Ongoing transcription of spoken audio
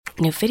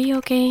A new video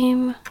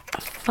game,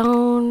 a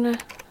phone,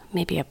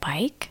 maybe a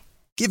bike?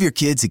 Give your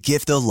kids a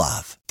gift they'll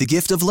love. The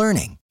gift of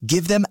learning.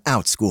 Give them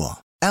OutSchool.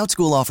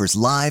 OutSchool offers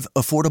live,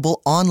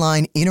 affordable,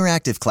 online,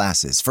 interactive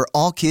classes for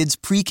all kids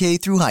pre-K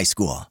through high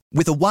school.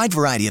 With a wide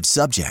variety of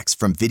subjects,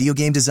 from video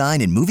game design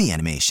and movie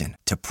animation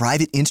to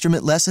private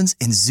instrument lessons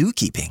and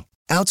zookeeping,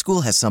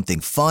 OutSchool has something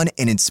fun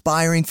and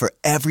inspiring for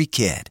every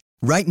kid.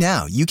 Right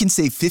now, you can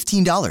save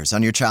 $15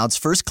 on your child's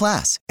first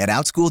class at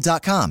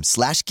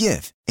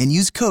OutSchool.com/give and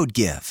use code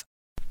GIVE.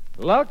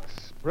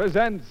 Lux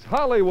presents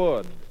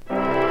Hollywood.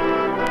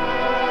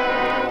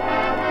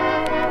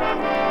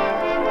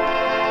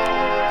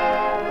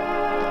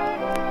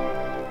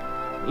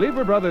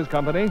 Lever Brothers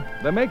Company,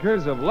 the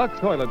makers of Lux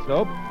Toilet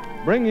Soap,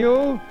 bring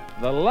you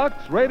the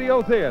Lux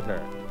Radio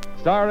Theater,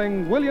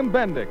 starring William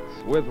Bendix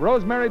with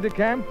Rosemary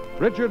DeCamp,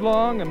 Richard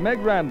Long, and Meg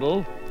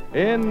Randall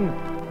in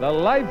The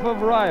Life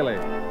of Riley.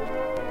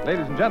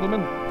 Ladies and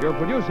gentlemen, your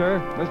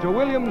producer, Mr.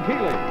 William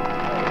Keighley.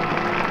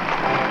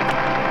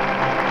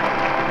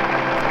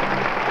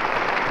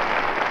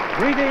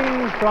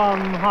 Greetings from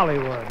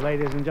Hollywood,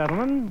 ladies and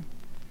gentlemen.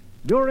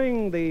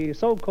 During the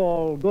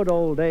so-called good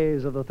old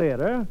days of the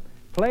theater,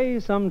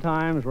 plays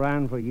sometimes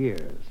ran for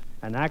years,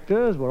 and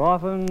actors were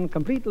often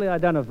completely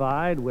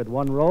identified with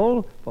one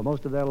role for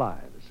most of their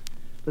lives.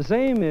 The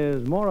same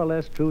is more or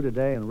less true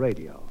today in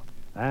radio,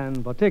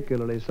 and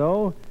particularly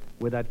so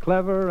with that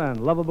clever and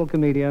lovable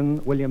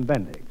comedian, William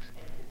Bendix,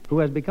 who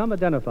has become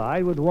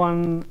identified with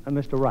one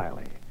Mr.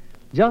 Riley,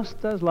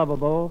 just as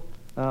lovable,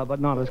 but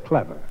not as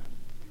clever.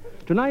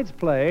 Tonight's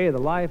play, The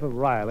Life of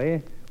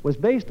Riley, was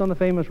based on the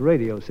famous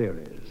radio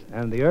series,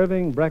 and the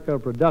Irving Brecker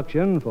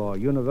production for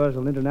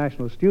Universal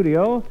International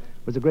Studio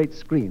was a great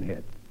screen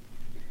hit.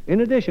 In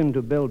addition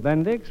to Bill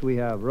Bendix, we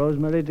have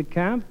Rosemary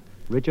DeCamp,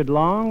 Richard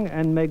Long,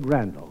 and Meg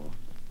Randall,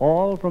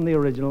 all from the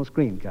original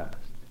screencast.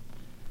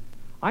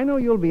 I know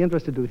you'll be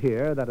interested to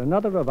hear that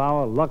another of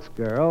our Lux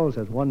girls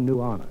has won new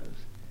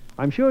honors.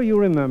 I'm sure you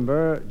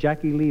remember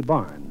Jackie Lee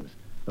Barnes,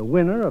 the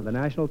winner of the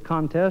national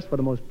contest for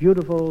the most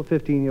beautiful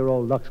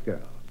 15-year-old Lux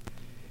girl.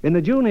 In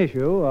the June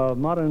issue of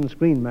Modern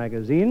Screen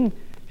magazine,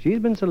 she's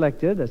been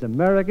selected as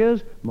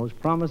America's most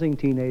promising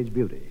teenage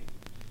beauty.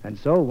 And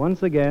so,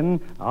 once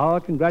again, our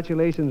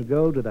congratulations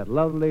go to that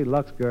lovely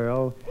Lux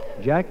girl,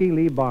 Jackie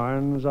Lee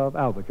Barnes of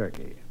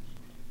Albuquerque.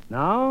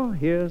 Now,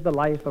 here's The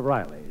Life of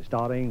Riley,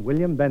 starring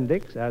William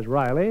Bendix as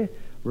Riley,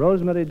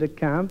 Rosemary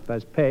DeCamp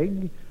as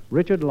Peg,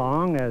 Richard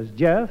Long as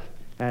Jeff,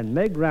 and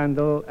Meg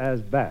Randall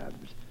as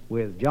Babs,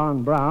 with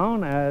John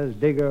Brown as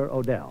Digger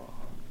Odell.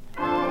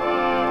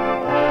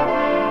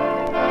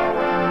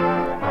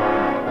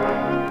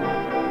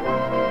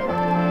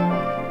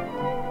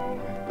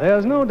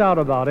 There's no doubt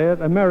about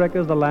it,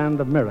 America's the land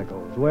of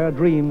miracles, where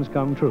dreams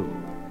come true.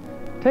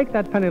 Take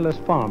that penniless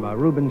farmer,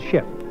 Reuben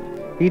Ship.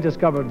 He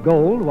discovered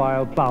gold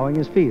while plowing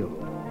his field.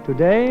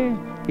 Today,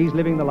 he's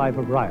living the life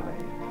of Riley.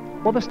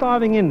 Or the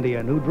starving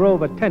Indian who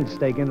drove a tent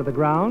stake into the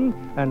ground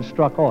and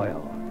struck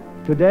oil.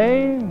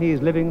 Today,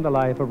 he's living the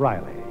life of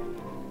Riley.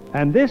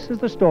 And this is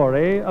the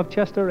story of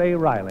Chester A.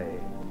 Riley,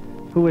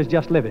 who is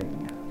just living.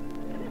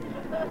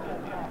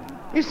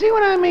 You see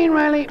what I mean,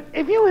 Riley?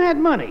 If you had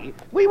money,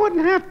 we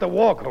wouldn't have to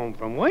walk home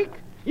from work.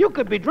 You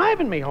could be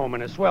driving me home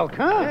in a swell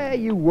car. Hey,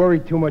 you worry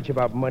too much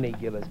about money,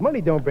 Gillis.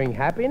 Money don't bring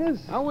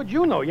happiness. How would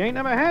you know? You ain't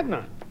never had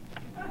none.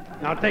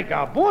 Now take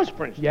our boss,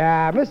 for instance.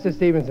 Yeah, Mr.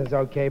 Stevenson's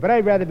okay, but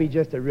I'd rather be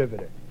just a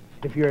riveter.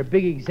 If you're a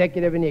big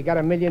executive and you got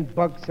 $1 million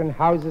and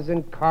houses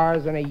and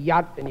cars and a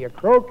yacht and you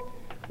croak,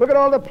 look at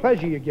all the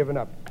pleasure you're giving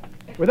up.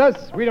 With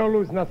us, we don't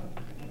lose nothing.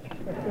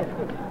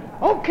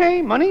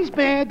 Okay, money's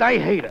bad. I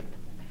hate it.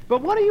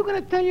 But what are you going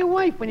to tell your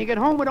wife when you get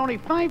home with only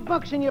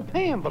 $5 in your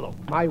pay envelope?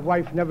 My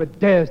wife never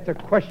dares to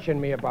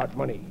question me about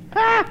money.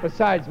 Ha!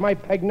 Besides, my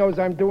Peg knows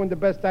I'm doing the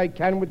best I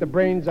can with the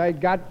brains I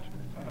got.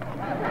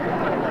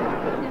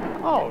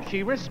 Oh,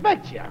 she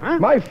respects you, huh?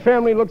 My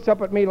family looks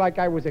up at me like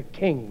I was a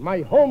king.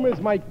 My home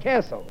is my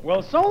castle.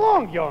 Well, so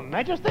long, Your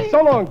Majesty.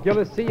 So long,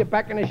 Gillis. See you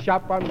back in the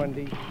shop on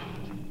Monday.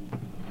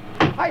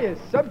 Hiya,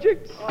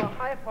 subjects. Oh,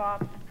 hi,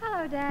 Pop.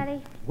 Hello,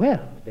 Daddy.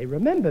 Well, they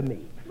remember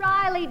me.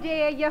 Riley,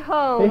 dear, you're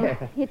home.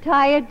 Yeah. You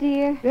tired,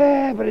 dear?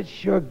 Yeah, but it's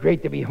sure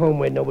great to be home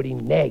where nobody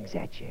nags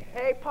at you.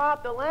 Hey,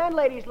 Pop, the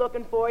landlady's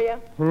looking for you.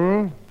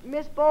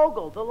 Miss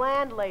Bogle, the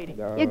landlady.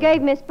 You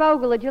gave Miss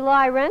Bogle a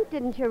July rent,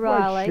 didn't you,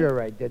 Riley? Well,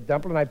 sure I did,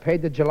 Dumplin'. I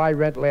paid the July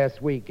rent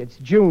last week. It's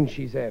June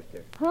she's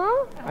after.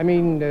 Huh? I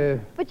mean,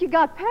 But you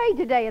got paid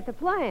today at the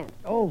plant.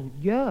 Oh,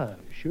 yeah,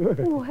 sure.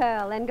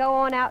 Well, then go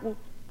on out and...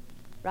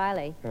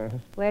 Riley, Uh-huh.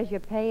 where's your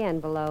pay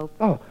envelope?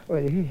 Oh,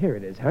 well, here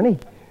it is, honey.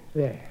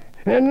 There.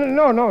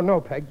 No,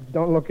 Peg.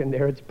 Don't look in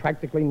there. It's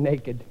practically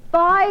naked.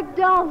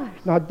 $5.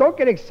 Now, don't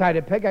get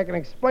excited, Peg. I can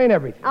explain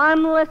everything.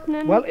 I'm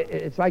listening. Well,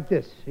 it's like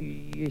this.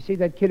 You see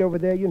that kid over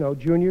there,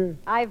 Junior?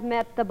 I've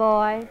met the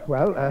boy.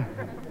 Well,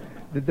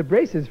 the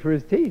braces for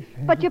his teeth.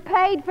 But you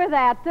paid for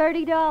that,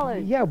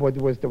 $30. Yeah, well,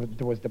 there was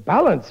the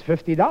balance,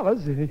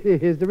 $50.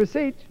 Here's the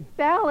receipt.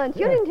 Balance?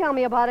 You didn't tell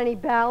me about any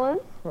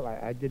balance. Well,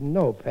 I didn't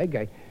know,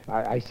 Peg.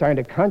 I signed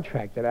a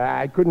contract that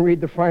I couldn't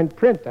read the fine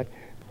print.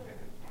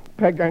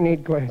 Peg, I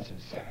need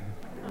glasses.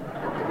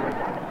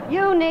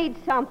 You need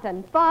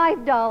something.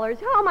 $5.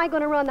 How am I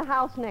going to run the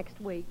house next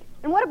week?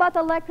 And what about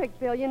the electric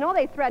bill? You know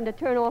they threatened to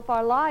turn off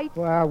our lights.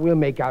 Well, we'll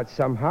make out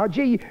somehow.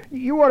 Gee,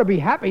 you ought to be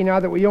happy now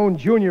that we own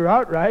Junior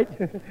outright.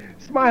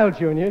 Smile,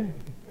 Junior.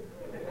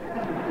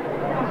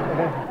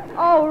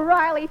 Oh,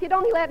 Riley, if you'd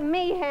only let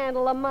me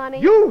handle the money.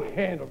 You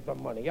handled the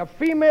money. A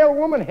female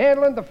woman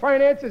handling the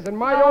finances in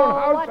my own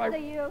house. What's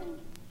the use?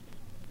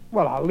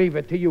 Well, I'll leave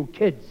it to you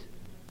kids.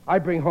 I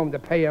bring home the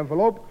pay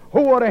envelope.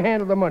 Who ought to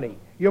handle the money?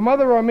 Your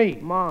mother or me?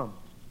 Mom.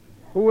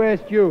 Who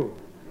asked you?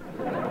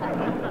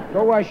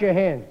 Go wash your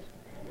hands.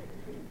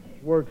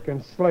 Work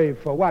and slave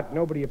for what?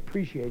 Nobody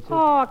appreciates it.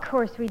 Oh, of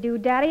course we do,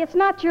 Daddy. It's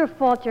not your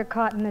fault you're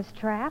caught in this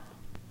trap.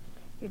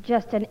 You're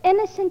just an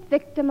innocent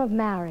victim of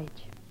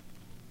marriage.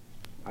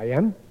 I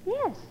am?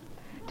 Yes.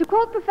 To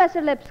quote Professor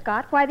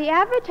Lipscott, why, the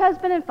average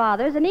husband and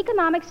father is an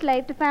economic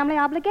slave to family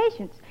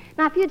obligations.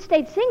 Now, if you'd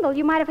stayed single,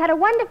 you might have had a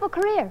wonderful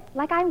career,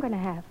 like I'm going to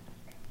have.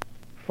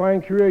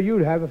 Fine career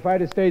you'd have if I'd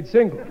have stayed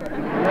single. I'll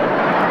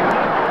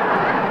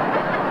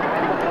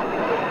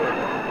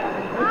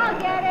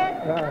get it.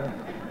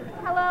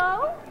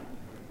 Hello?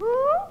 Who?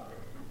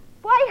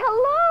 Why,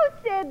 hello,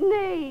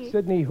 Sidney.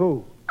 Sidney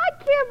who? I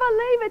can't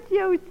believe it's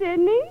you,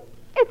 Sidney.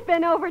 It's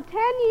been over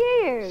 10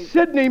 years.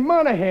 Sidney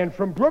Monahan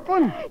from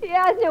Brooklyn?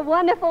 Yeah, isn't it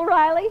wonderful,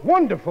 Riley?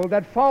 Wonderful.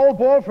 That foul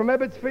ball from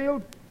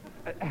Ebbetsfield?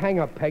 Hang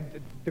up,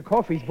 Peg. The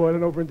coffee's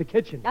boiling over in the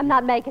kitchen. I'm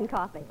not making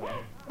coffee.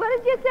 What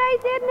did you say,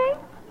 Sidney?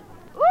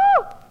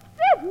 Ooh,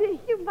 Sidney,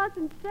 you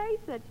mustn't say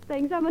such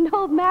things. I'm an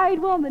old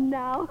married woman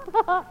now.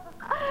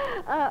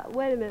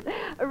 Wait a minute.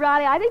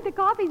 Riley, I think the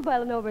coffee's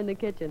boiling over in the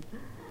kitchen.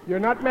 You're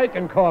not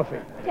making coffee.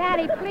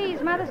 Daddy,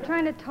 please, Mother's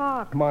trying to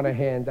talk.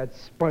 Monahan, that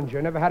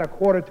sponger, never had a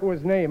quarter to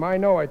his name. I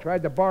know. I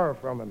tried to borrow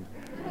from him.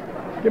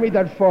 Give me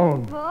that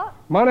phone. What?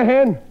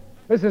 Monahan,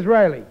 this is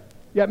Riley.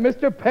 Yeah,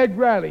 Mr. Peg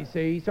Riley,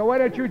 see? So why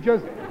don't you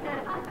just...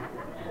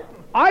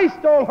 I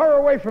stole her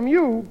away from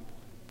you.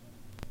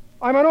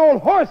 I'm an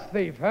old horse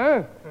thief,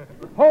 huh?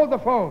 Hold the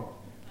phone.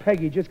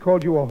 Peggy just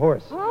called you a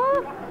horse.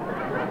 Huh?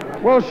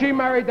 Well, she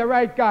married the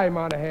right guy,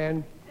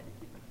 Monahan.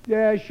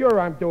 Yeah, sure,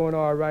 I'm doing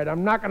all right.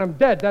 I'm knocking him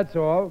dead, that's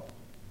all.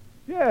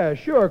 Yeah,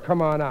 sure,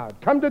 come on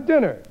out. Come to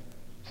dinner.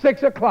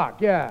 6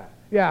 o'clock, yeah.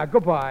 Yeah,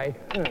 goodbye.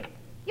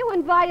 You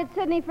invited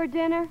Sidney for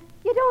dinner?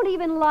 You don't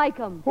even like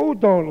him. Who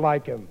don't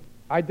like him?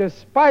 I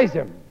despise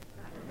him.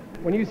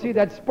 When you see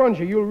that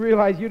sponger, you'll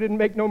realize you didn't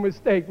make no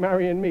mistake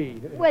marrying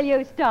me. Will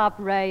you stop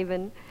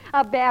raving?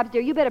 Babs,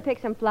 dear, you better pick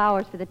some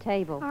flowers for the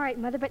table. All right,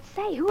 Mother, but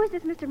say, who is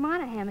this Mr.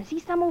 Monahan? Is he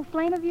some old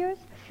flame of yours?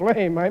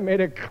 Flame, I made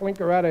a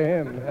clinker out of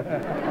him.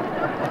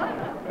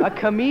 A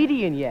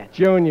comedian yet.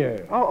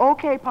 Junior. Oh,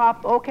 okay,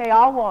 Pop. Okay,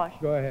 I'll wash.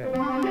 Go ahead.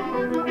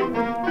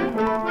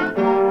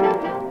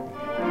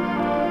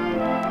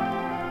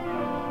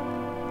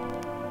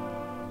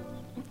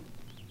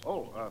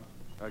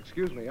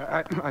 Excuse me.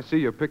 I see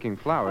you're picking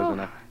flowers,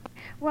 and I...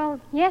 Well,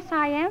 yes,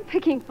 I am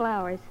picking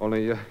flowers.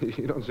 Only you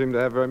don't seem to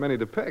have very many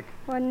to pick.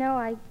 Well, no,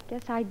 I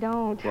guess I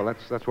don't. Well,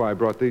 that's why I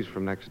brought these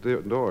from next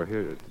door.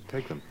 Here,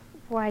 take them.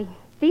 Why,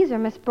 these are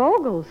Miss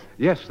Bogle's.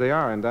 Yes, they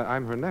are, and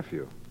I'm her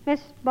nephew.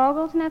 Miss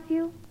Bogle's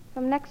nephew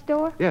from next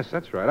door? Yes,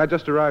 that's right. I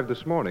just arrived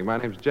this morning. My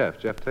name's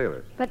Jeff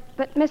Taylor.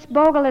 But Miss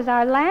Bogle is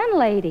our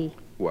landlady.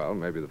 Well,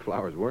 maybe the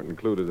flowers weren't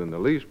included in the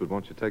lease, but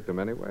won't you take them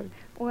anyway?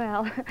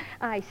 Well,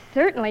 I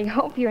certainly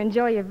hope you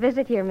enjoy your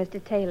visit here,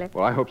 Mr. Taylor.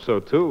 Well, I hope so,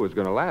 too. It's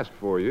going to last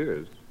 4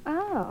 years.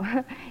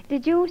 Oh,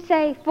 did you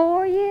say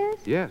 4 years?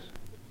 Yes.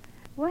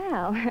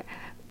 Well,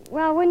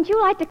 wouldn't you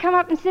like to come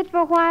up and sit for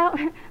a while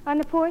on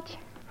the porch?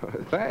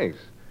 Thanks.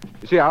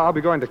 You see, I'll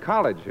be going to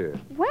college here.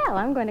 Well,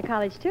 I'm going to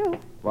college, too.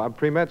 Well, I'm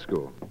pre-med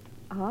school.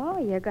 Oh,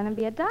 you're going to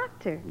be a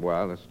doctor.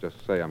 Well, let's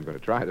just say I'm going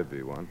to try to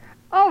be one.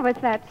 Oh,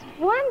 but that's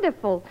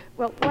wonderful.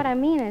 Well, what I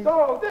mean is...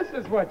 So, this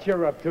is what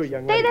you're up to,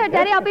 young lady. Stay there,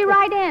 Daddy. I'll be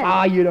right in.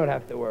 Ah, you don't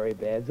have to worry,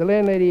 Babs. The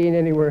landlady ain't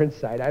anywhere in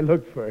sight. I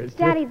looked first.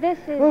 Daddy, this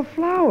is... Oh,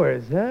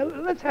 flowers, huh?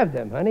 Let's have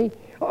them, honey.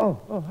 Oh,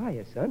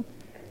 hiya, son.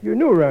 You're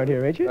new around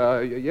here, ain't you?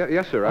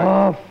 Yes, sir.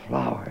 Oh,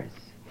 flowers.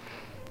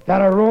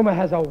 That aroma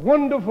has a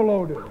wonderful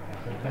odor.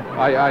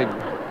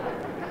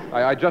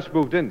 I just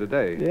moved in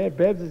today. Yeah,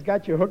 Babs has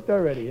got you hooked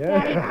already,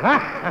 huh?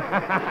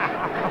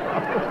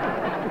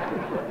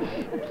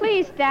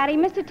 Please, Daddy,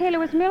 Mr. Taylor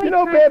was merely You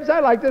know, trying... Babs,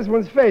 I like this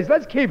one's face.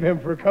 Let's keep him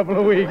for a couple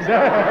of weeks.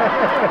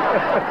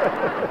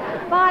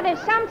 Father,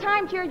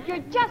 sometimes you're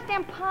just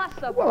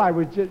impossible. Well, I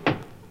was just...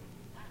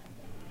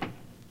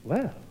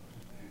 Well,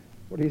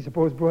 what do you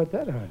suppose brought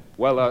that on?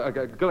 Well,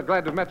 glad to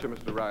have met you,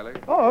 Mr. Riley.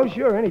 Oh,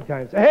 sure,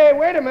 anytime. Hey,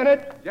 wait a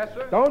minute. Yes,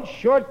 sir? Don't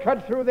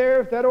shortcut through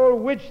there. If that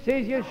old witch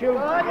sees you, she'll...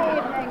 Good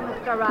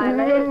evening, Mr.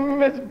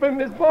 Riley.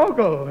 Miss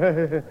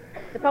Bogle.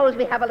 Suppose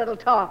we have a little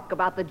talk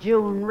about the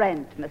June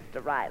rent,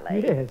 Mr.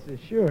 Riley. Yes,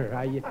 sure.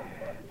 I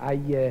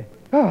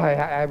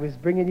was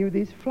bringing you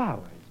these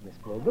flowers, Miss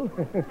Bogle.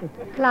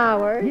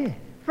 Flowers? Yes.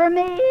 For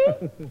me?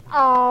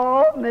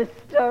 Oh,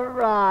 Mr.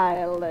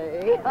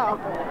 Riley. Oh.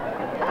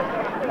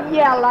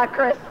 Yellow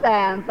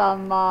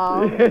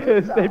chrysanthemums.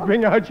 Yes, they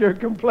bring out your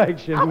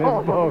complexion,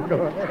 Miss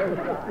Bogle.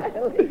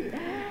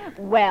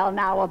 Well,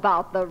 now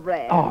about the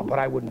rent. Oh, but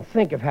I wouldn't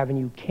think of having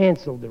you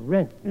cancel the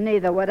rent.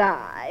 Neither would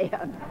I.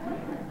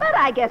 But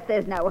I guess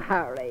there's no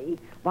hurry.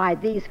 Why,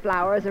 these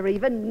flowers are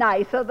even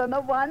nicer than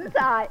the ones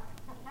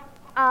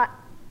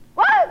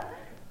what?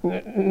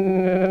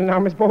 Now,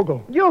 Miss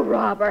Bogle. You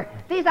robber.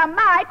 These are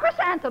my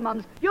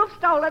chrysanthemums. You've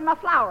stolen my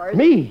flowers.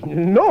 Me?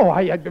 No,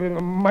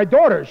 my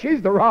daughter.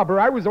 She's the robber.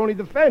 I was only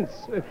the fence.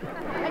 And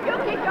you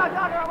keep your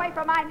daughter away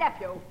from my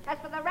nephew. As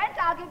for the rent,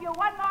 I'll give you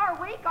one more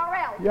week or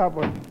else. Yeah,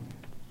 but...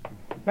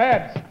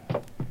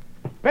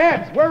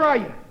 Babs, where are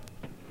you?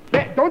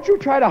 Don't you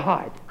try to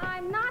hide.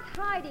 I'm not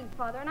hiding,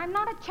 Father, and I'm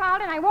not a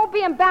child, and I won't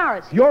be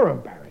embarrassed. You're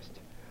embarrassed.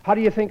 How do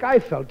you think I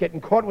felt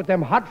getting caught with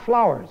them hot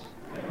flowers?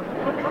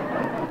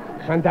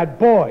 And that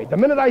boy, the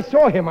minute I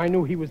saw him, I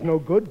knew he was no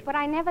good. But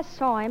I never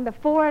saw him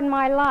before in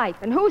my life,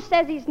 and who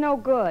says he's no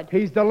good?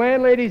 He's the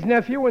landlady's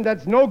nephew, and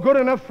that's no good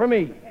enough for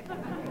me.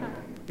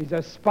 He's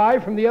a spy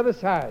from the other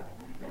side.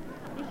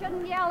 You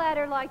shouldn't yell at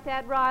her like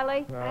that,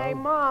 Riley. Hey,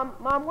 Mom,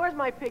 where's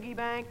my piggy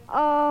bank?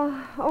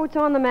 Oh, it's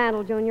on the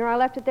mantel, Junior. I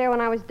left it there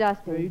when I was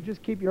dusting. You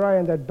just keep your eye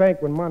on that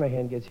bank when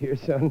Monahan gets here,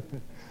 son.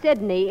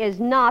 Sidney is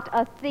not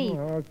a thief.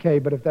 Okay,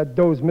 but if that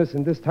dough's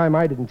missing, this time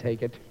I didn't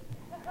take it.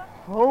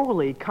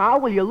 Holy cow,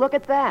 will you look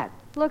at that?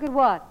 Look at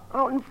what?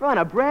 Out in front,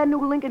 a brand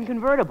new Lincoln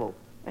convertible.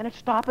 And it's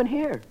stopping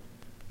here.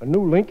 A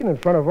new Lincoln in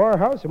front of our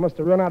house? It must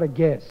have run out of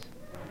gas.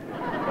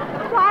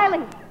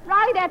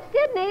 Riley, that's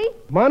Sidney.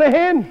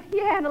 Monahan?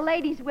 Yeah, and a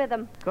lady's with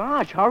him.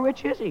 Gosh, how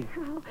rich is he?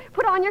 Oh,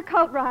 put on your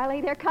coat,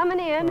 Riley. They're coming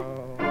in.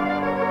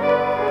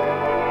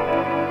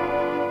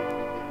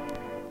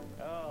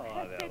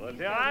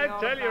 I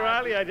tell you,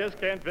 Riley, I just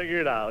can't figure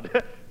it out.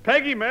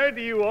 Peggy married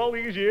to you all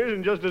these years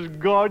and just as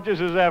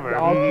gorgeous as ever.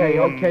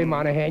 Okay,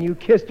 Monahan. You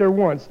kissed her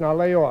once. Now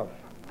lay off.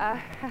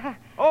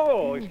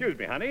 Oh, excuse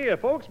me, honey.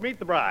 Folks, meet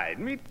the bride.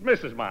 Meet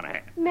Mrs.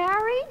 Monahan.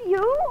 Married? You?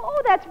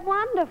 Oh, that's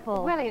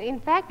wonderful. Well, in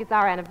fact, it's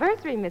our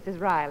anniversary,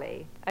 Mrs.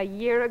 Riley. A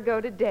year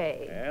ago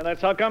today. Yeah,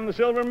 that's how come the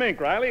silver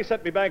mink, Riley.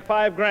 Set me back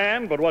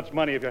 $5,000, but what's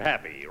money if you're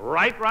happy?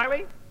 Right,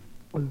 Riley?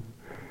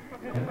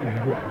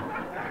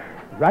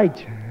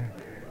 Right.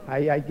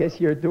 I guess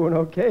you're doing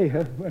okay,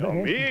 huh? Oh,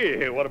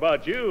 me? What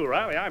about you,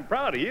 Riley? I'm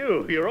proud of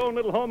you. Your own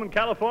little home in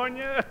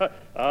California?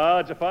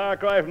 It's a far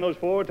cry from those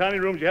 4 tiny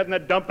rooms you had in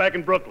that dump back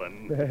in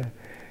Brooklyn.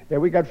 Yeah,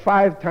 we got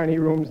 5 tiny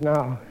rooms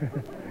now.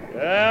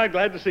 Yeah,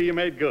 glad to see you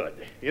made good.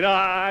 You know,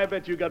 I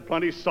bet you got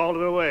plenty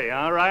salted away,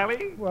 huh,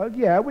 Riley? Well,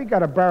 yeah, we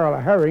got a barrel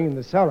of herring in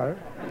the cellar.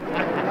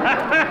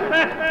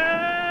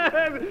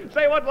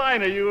 Say, what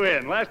line are you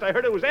in? Last I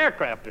heard it was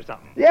aircraft or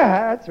something.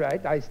 Yeah, that's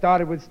right. I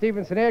started with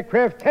Stevenson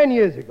Aircraft 10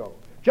 years ago.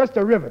 Just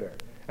a riveter.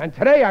 And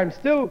today I'm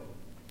still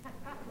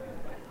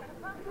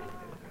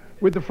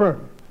with the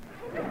firm.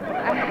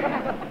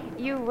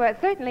 You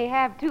certainly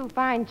have 2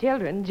 fine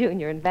children,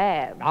 Junior and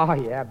Babs. Oh,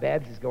 yeah,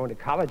 Babs is going to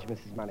college,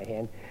 Mrs.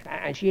 Monahan.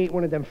 And she ain't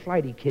one of them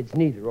flighty kids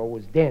neither,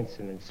 always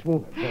dancing and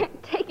swooning.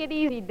 Take it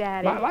easy,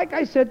 Daddy. Like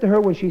I said to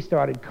her when she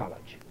started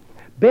college.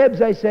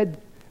 Babs, I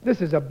said, this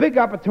is a big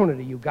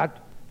opportunity you got,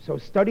 so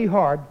study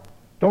hard.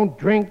 Don't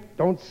drink,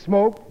 don't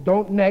smoke,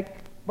 don't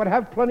neck, but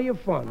have plenty of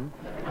fun.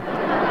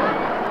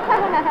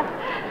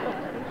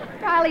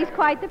 Riley's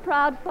quite the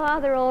proud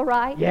father, all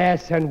right.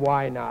 Yes, and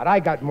why not? I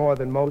got more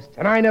than most,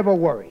 and I never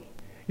worry.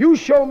 You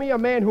show me a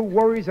man who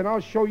worries, and I'll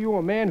show you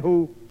a man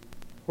who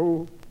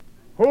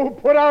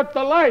put out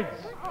the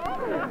lights.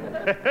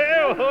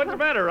 Hey, what's the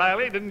matter,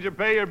 Riley? Didn't you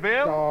pay your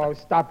bill? Oh,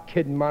 stop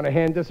kidding,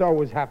 Monahan. This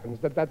always happens.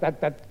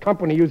 That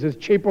company uses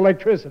cheap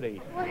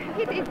electricity. Well,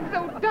 it's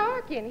so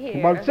dark in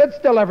here. Well, sit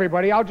still,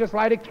 everybody. I'll just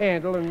light a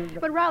candle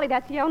and... But, Riley,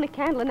 that's the only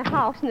candle in the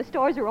house, and the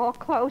stores are all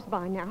closed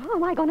by now. How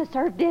am I going to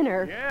serve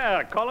dinner?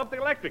 Yeah, call up the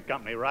electric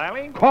company,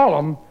 Riley. Call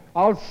them?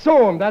 I'll sue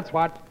them, that's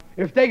what.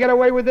 If they get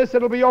away with this,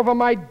 it'll be over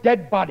my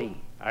dead body.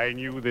 I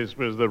knew this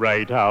was the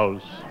right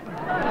house.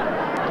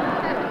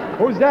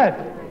 Who's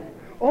that?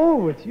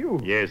 Oh, it's you.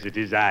 Yes, it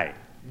is I,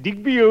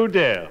 Digby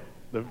Odell,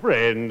 the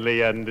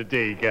friendly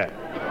undertaker.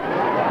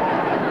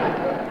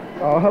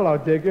 Oh, hello,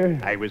 Digger.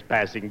 I was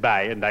passing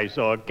by and I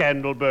saw a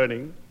candle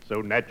burning, so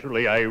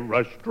naturally I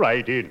rushed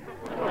right in.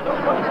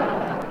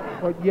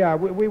 Well, yeah,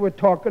 we were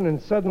talking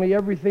and suddenly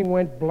everything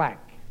went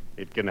black.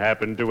 It can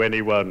happen to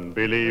anyone,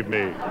 believe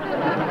me.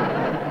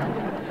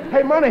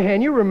 Hey,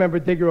 Monahan, you remember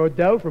Digger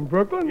Odell from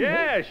Brooklyn?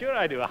 Yeah, sure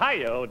I do.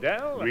 Hiya,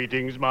 Odell.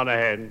 Greetings,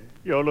 Monahan.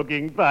 You're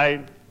looking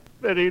fine.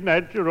 Very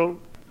natural.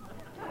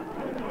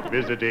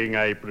 Visiting,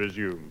 I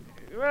presume.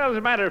 Well, as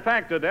a matter of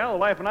fact, Odell,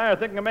 wife and I are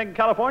thinking of making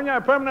California our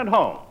permanent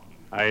home.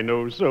 I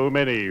know so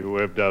many who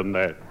have done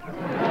that.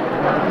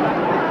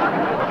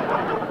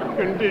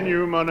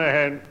 Continue,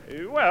 Monahan.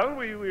 Well,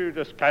 we were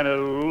just kind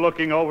of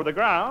looking over the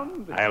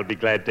ground. I'll be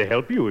glad to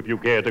help you if you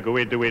care to go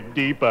into it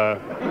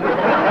deeper.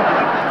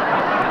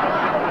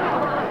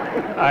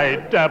 I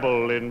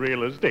dabble in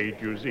real estate,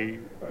 you see.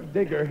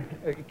 Digger,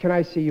 can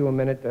I see you a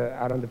minute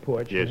out on the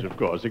porch? Yes, of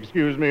course.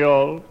 Excuse me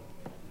all.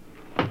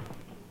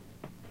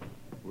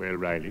 Well,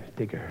 Riley.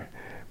 Digger,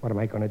 What am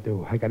I going to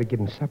do? I got to give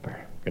him supper.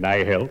 Can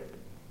I help?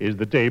 Is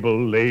the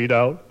table laid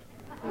out?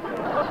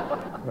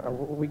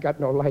 We got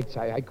no lights.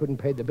 I couldn't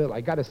pay the bill.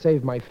 I got to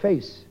save my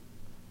face.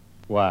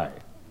 Why?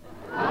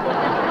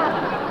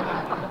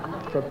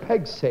 For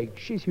Peg's sake,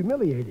 she's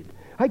humiliated.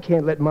 I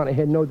can't let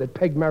Monahan know that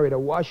Peg married a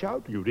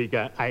washout.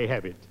 Eureka, I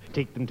have it.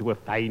 Take them to a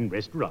fine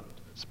restaurant.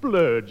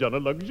 Splurge on a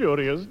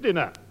luxurious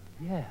dinner.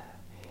 Yeah,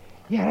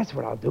 that's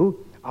what I'll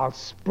do. I'll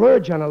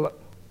splurge on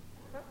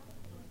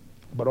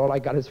but all I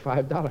got is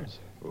 $5.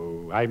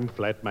 Oh, I'm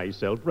flat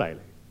myself, Riley,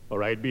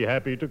 or I'd be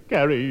happy to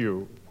carry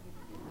you.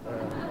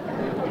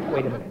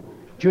 Wait a minute.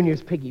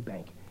 Junior's piggy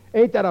bank.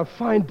 Ain't that a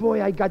fine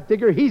boy I got,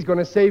 Digger? He's going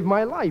to save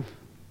my life.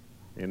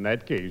 In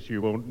that case,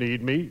 you won't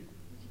need me.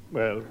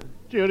 Well,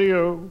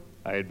 cheerio.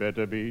 I'd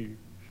better be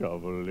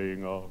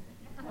shoveling off.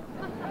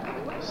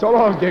 So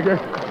long, Digger.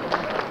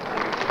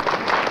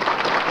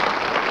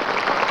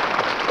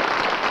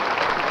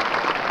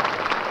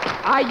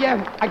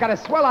 I got a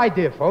swell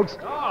idea, folks.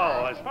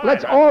 Oh, that's fine.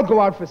 Let's all go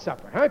out for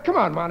supper, huh? Come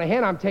on,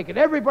 Monahan. I'm taking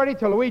everybody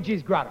to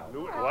Luigi's Grotto.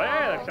 Well,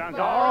 that sounds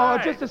all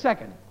right. Just a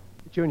second.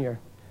 Junior,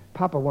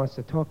 Papa wants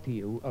to talk to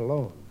you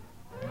alone.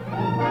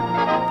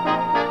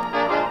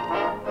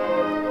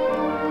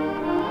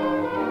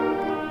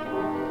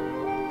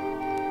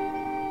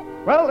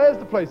 Well, there's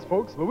the place,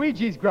 folks.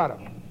 Luigi's Grotto.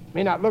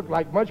 May not look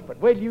like much, but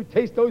wait till you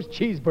taste those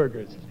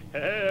cheeseburgers.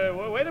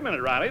 Well, wait a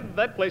minute, Riley.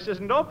 That place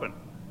isn't open.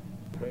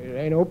 It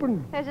ain't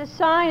open? There's a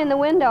sign in the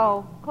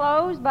window.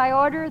 Closed by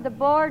order of the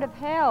Board of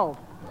Health.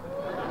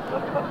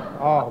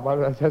 Oh,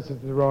 well, that's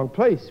the wrong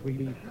place.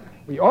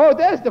 Oh,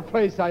 there's the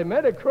place I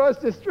met across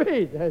the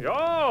street.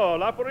 Oh,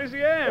 La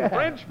Parisienne.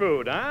 French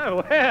food,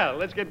 huh? Well,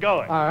 let's get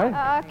going. All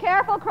right.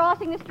 Careful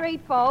crossing the street,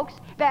 folks.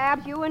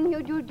 Babs, you and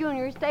you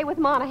Junior stay with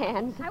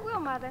Monahans. I will,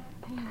 Mother.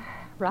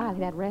 Riley,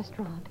 that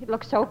restaurant. It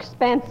looks so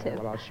expensive.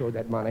 Well, I'll show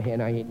that Monahan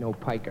I ain't no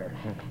piker.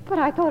 But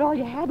I thought all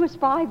you had was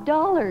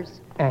 $5.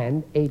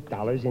 And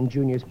 $8 in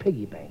Junior's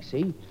piggy bank,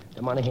 see?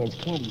 The Monahan's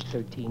candy,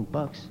 $13.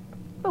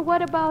 But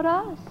what about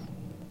us?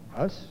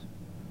 Us?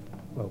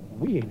 Well,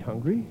 we ain't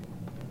hungry.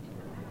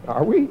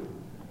 Are we?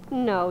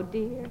 No,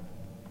 dear.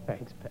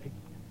 Thanks, Peg.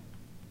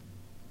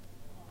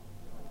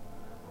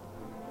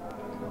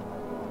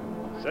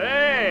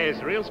 Say,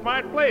 it's a real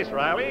smart place,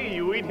 Riley.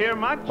 You eat here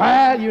much?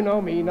 Well, you know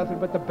me, nothing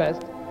but the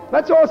best.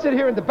 Let's all sit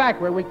here in the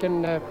back where we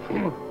can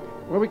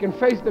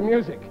face the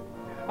music.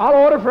 I'll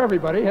order for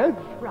everybody, huh?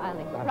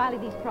 Riley,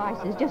 these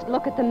prices. Just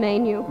look at the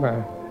menu.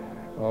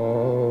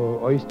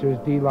 Oysters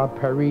de la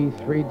Paris,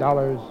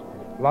 $3.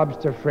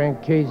 Lobster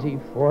francaise,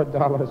 $4.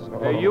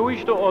 Oh. You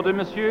wish to order,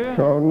 monsieur?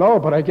 Oh, no,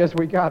 but I guess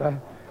we gotta.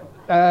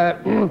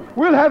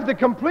 We'll have the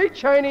complete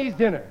Chinese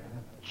dinner.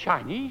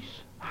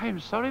 Chinese?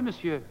 I'm sorry,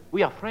 monsieur.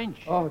 We are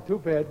French. Oh, too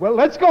bad. Well,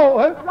 let's go,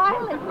 huh?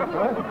 Riley!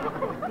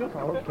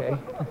 Okay.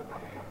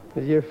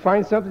 Did you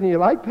find something you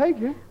like, Peg?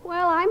 Yeah?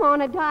 Well, I'm on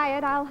a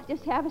diet. I'll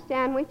just have a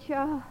sandwich.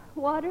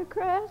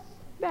 Watercress?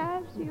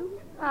 Babs, you?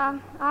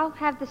 I'll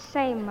have the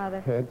same,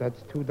 Mother.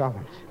 That's $2.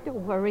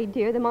 Don't worry,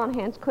 dear. The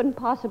Monahans couldn't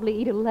possibly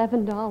eat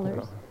 $11.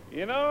 No.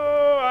 You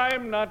know,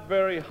 I'm not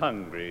very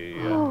hungry.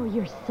 Oh,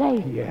 you're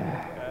safe.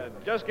 Yeah.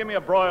 Just give me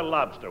a broiled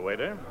lobster,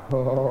 waiter.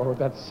 Oh,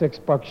 that's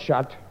 $6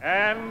 shot.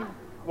 And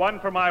one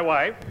for my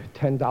wife.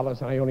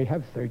 $10, and I only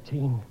have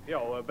 13.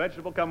 Yo, a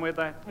vegetable come with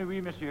that? Oui,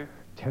 monsieur.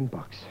 $10.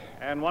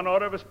 And one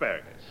order of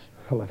asparagus.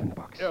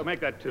 $11. Yo, make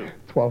that two.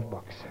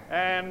 $12.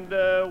 And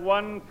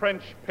one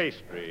French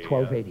pastry.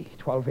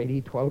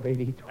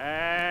 $12.80.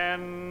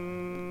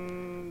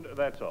 And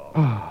that's all.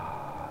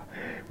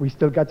 We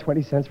still got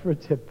 20 cents for a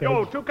tip, Peg.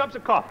 Yo, 2 cups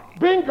of coffee.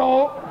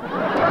 Bingo!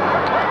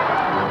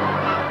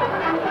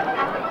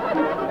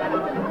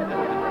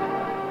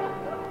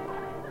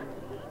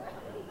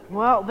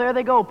 Well, there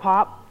they go,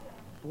 Pop.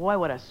 Boy,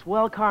 what a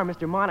swell car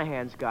Mr.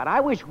 Monahan's got.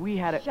 I wish we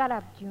had a... Shut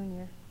up,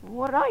 Junior.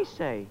 What did I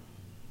say?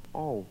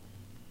 Oh.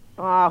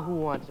 Who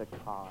wants a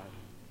car?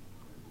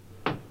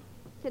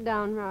 Sit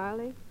down,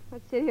 Riley.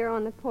 Let's sit here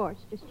on the porch,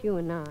 just you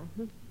and I.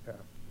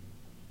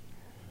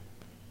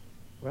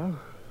 Yeah.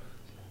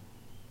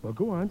 Well,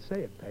 go on,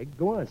 say it, Peg.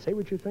 Go on, say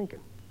what you're thinking.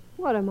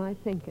 What am I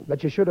thinking?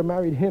 That you should have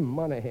married him,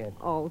 Monahan.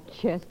 Oh,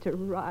 Chester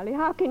Riley,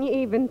 how can you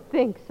even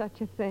think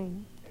such a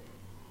thing?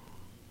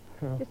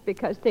 Just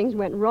because things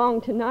went wrong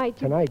tonight.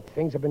 Tonight,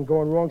 things have been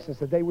going wrong since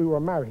the day we were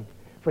married.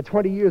 For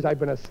 20 years I've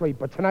been asleep,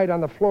 but tonight on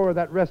the floor of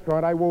that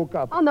restaurant I woke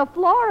up. On the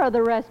floor of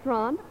the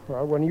restaurant?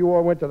 Well, when you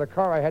all went to the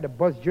car, I had to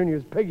bust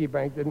Junior's piggy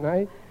bank, didn't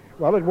I?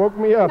 Well, it woke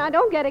me up. Now,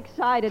 don't get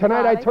excited,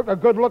 Tonight Riley. I took a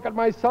good look at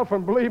myself,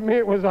 and believe me,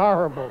 it was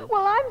horrible.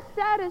 Well, I'm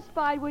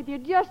satisfied with you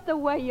just the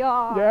way you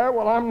are. Yeah,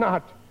 well, I'm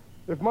not.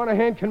 If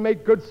Monahan can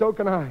make good, so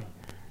can I.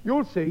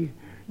 You'll see.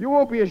 You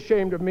won't be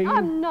ashamed of me.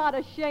 I'm not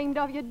ashamed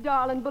of you,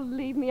 darling.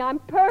 Believe me, I'm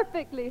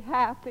perfectly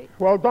happy.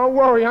 Well, don't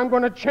worry. I'm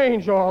going to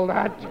change all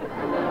that.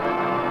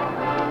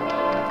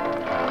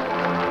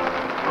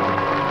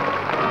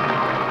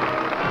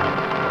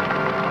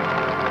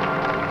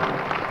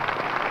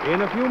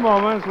 In a few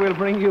moments, we'll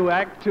bring you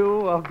Act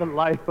 2 of The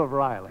Life of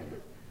Riley.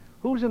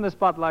 Who's in the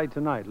spotlight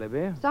tonight,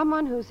 Libby?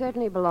 Someone who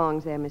certainly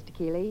belongs there, Mr.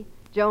 Keeley.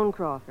 Joan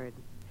Crawford.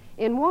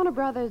 In Warner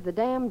Brothers' The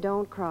Dam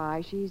Don't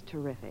Cry, she's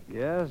terrific.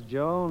 Yes,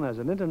 Joan, as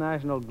an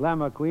international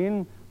glamour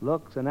queen,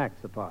 looks and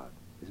acts the part.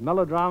 It's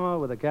melodrama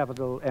with a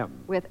capital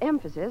M. With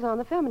emphasis on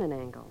the feminine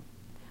angle.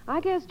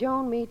 I guess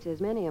Joan meets as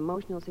many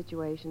emotional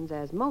situations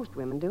as most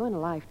women do in a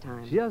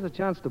lifetime. She has a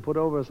chance to put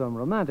over some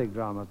romantic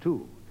drama,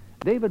 too.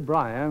 David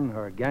Bryan,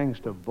 her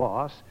gangster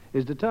boss,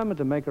 is determined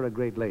to make her a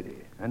great lady,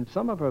 and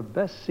some of her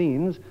best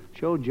scenes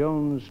show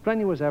Joan's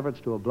strenuous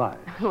efforts to oblige.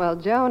 Well,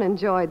 Joan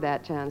enjoyed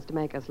that chance to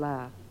make us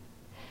laugh.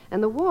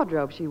 And the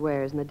wardrobe she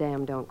wears in The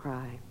Dam Don't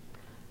Cry.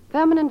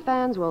 Feminine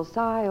fans will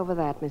sigh over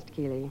that, Mr.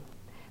 Keeley.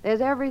 There's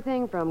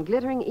everything from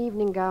glittering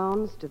evening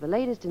gowns to the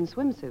latest in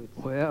swimsuits.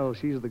 Well,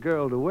 she's the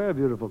girl to wear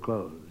beautiful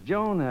clothes.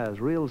 Joan has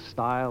real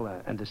style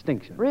and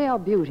distinction. Real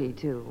beauty,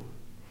 too.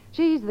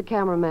 She's the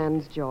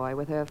cameraman's joy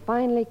with her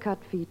finely cut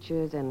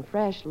features and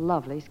fresh,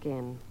 lovely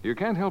skin. You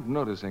can't help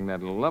noticing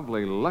that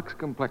lovely Lux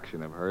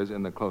complexion of hers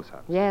in the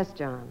close-up. Yes,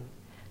 John.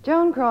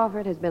 Joan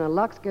Crawford has been a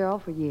Lux girl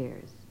for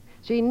years.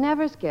 She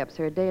never skips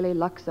her daily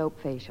Lux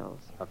soap facials.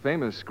 A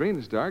famous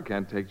screen star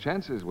can't take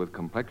chances with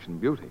complexion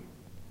beauty.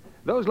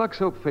 Those Lux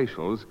soap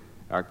facials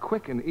are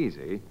quick and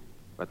easy,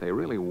 but they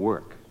really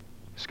work.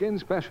 Skin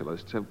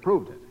specialists have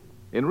proved it.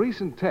 In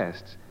recent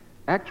tests,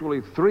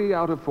 actually 3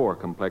 out of 4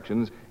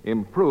 complexions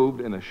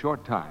improved in a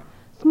short time.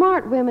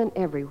 Smart women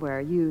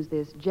everywhere use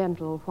this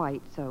gentle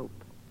white soap.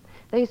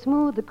 They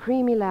smooth the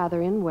creamy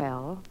lather in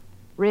well,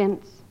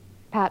 rinse,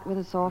 pat with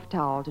a soft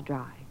towel to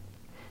dry.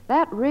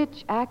 That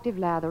rich, active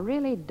lather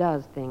really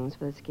does things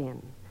for the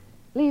skin.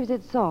 Leaves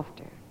it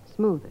softer,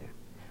 smoother,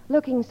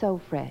 looking so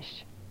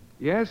fresh.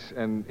 Yes,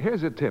 and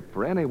here's a tip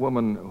for any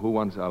woman who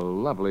wants a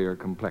lovelier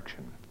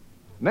complexion.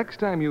 Next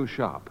time you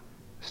shop,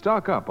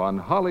 stock up on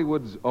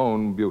Hollywood's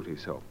own beauty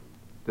soap.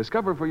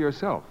 Discover for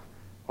yourself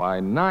why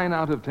 9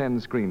 out of 10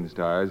 screen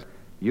stars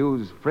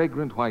use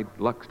fragrant white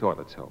Lux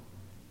toilet soap.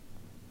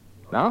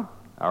 Now,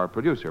 our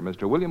producer,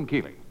 Mr. William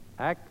Keeley.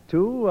 Act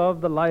 2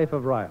 of The Life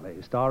of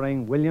Riley,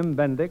 starring William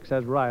Bendix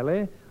as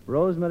Riley,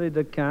 Rosemary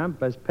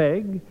DeCamp as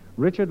Peg,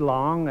 Richard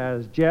Long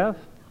as Jeff,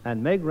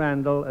 and Meg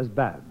Randall as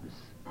Babs.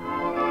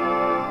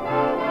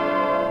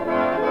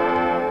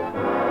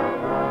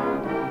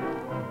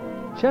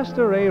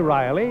 Chester A.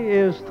 Riley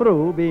is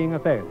through being a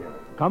failure.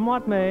 Come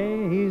what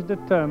may, he's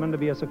determined to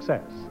be a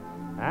success.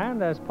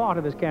 And as part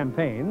of his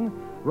campaign,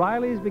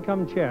 Riley's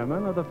become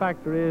chairman of the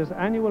factory's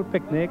annual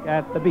picnic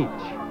at the beach.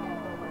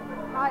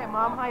 Hiya,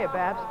 Mom. Hiya,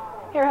 Babs.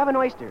 Here, have an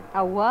oyster.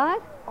 A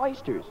what?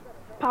 Oysters.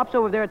 Pop's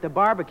over there at the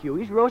barbecue.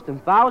 He's roasting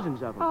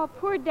thousands of them. Oh,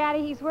 poor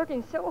Daddy, he's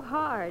working so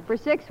hard. For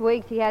 6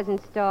 weeks, he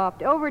hasn't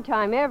stopped.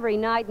 Overtime every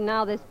night, and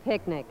now this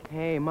picnic.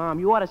 Hey, Mom,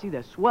 you ought to see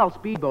the swell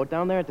speedboat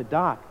down there at the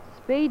dock.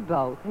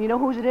 Speedboat? And you know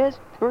whose it is?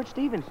 Bert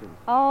Stevenson.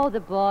 Oh, the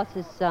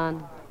boss's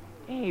son.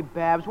 Hey,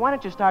 Babs, why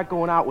don't you start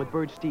going out with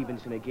Bert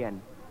Stevenson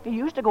again? You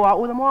used to go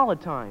out with him all the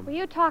time. Will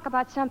you talk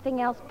about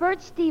something else?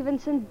 Bert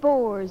Stevenson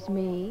bores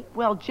me.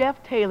 Well,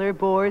 Jeff Taylor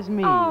bores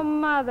me. Oh,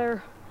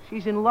 Mother.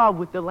 She's in love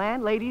with the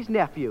landlady's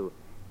nephew,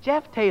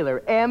 Jeff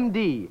Taylor,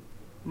 M.D.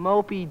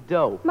 Mopey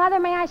dope. Mother,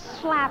 may I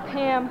slap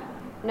him?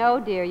 No,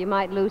 dear, you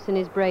might loosen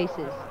his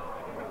braces.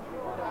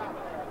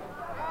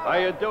 How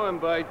you doing,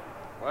 Bud?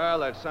 Well,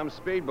 that's some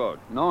speedboat.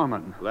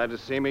 Norman. Glad to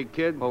see me,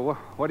 kid? Well,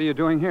 what are you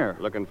doing here?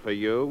 Looking for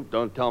you.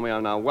 Don't tell me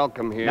I'm not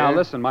welcome here. Now,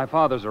 listen, my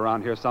father's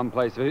around here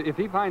someplace. If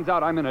he finds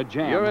out I'm in a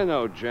jam... You're in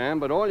no jam,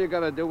 but all you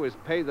gotta do is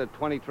pay the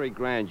 23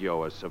 grand you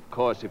owe us. Of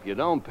course, if you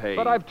don't pay...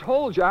 But I've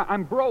told you,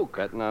 I'm broke.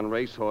 Betting on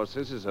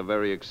racehorses is a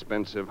very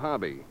expensive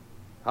hobby.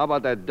 How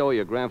about that dough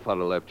your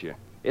grandfather left you?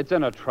 It's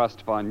in a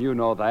trust fund, you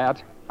know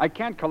that. I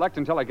can't collect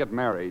until I get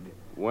married.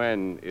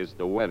 When is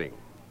the wedding?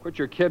 Quit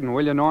your kidding,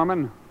 will you,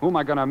 Norman? Who am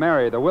I going to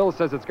marry? The will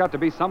says it's got to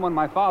be someone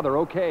my father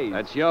okays.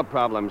 That's your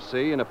problem,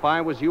 see? And if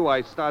I was you,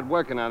 I'd start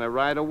working on it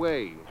right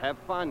away. Have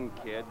fun,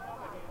 kid.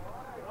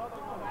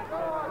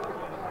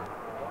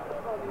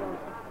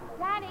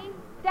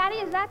 Daddy,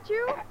 is that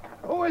you?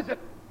 Who is it?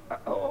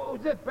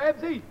 Who's it,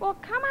 Babsy? Well,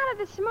 come out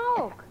of the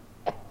smoke.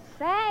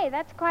 Say,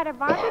 that's quite a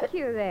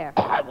barbecue there.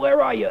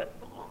 Where are you?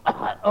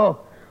 Oh,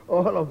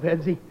 hello,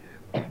 Babsy.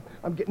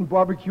 I'm getting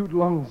barbecued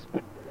lungs.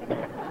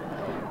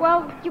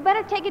 Well, you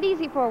better take it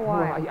easy for a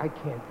while. No, I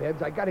can't,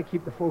 Babs. I got to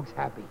keep the folks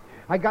happy.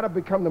 I got to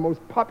become the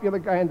most popular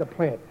guy in the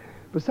plant.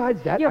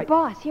 Besides that, Your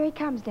boss. Here he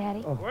comes,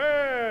 Daddy. Oh.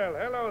 Well,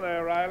 hello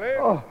there, Riley.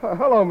 Oh,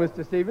 hello,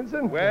 Mr.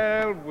 Stevenson.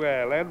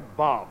 Well, and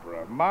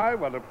Barbara. My,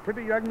 what a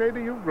pretty young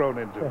lady you've grown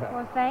into.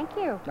 Well, thank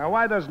you. Now,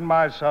 why doesn't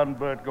my son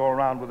Bert go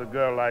around with a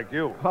girl like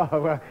you?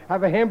 Oh,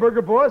 have a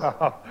hamburger, boss?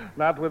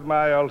 Not with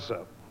my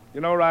ulcer. You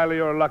know, Riley,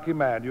 you're a lucky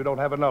man. You don't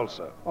have an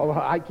ulcer. Oh,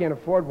 I can't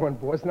afford one,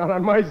 boss. Not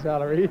on my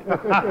salary.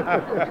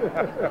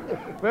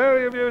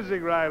 Very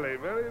amusing, Riley.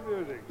 Very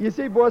amusing. You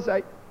see, boss,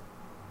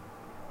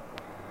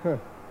 never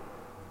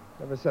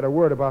said a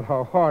word about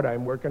how hard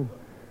I'm working.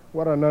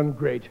 What an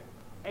ungrate.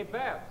 Hey,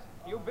 Babs,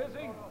 you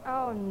busy?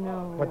 Oh,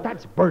 no. But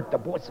that's Bert, the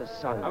boss's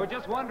son. I was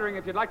just wondering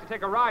if you'd like to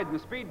take a ride in the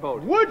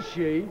speedboat. Would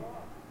she?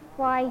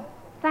 Why,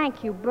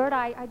 thank you, Bert.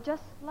 I'd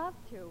just love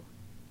to.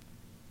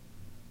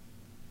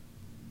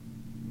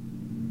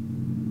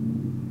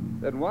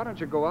 Then why don't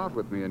you go out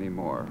with me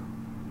anymore?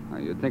 Now,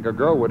 you'd think a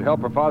girl would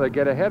help her father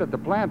get ahead at the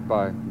plant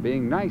by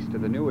being nice to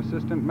the new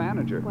assistant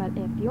manager. Well,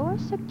 if you're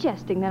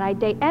suggesting that I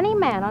date any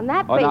man on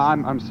that Oh, basis... no,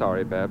 I'm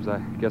sorry, Babs. I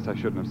guess I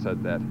shouldn't have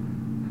said that.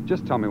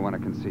 Just tell me when I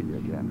can see you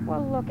again.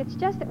 Well, look, it's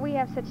just that we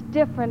have such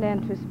different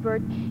interests,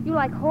 Bert. You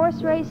like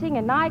horse racing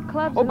and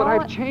nightclubs Oh, and but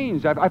all I've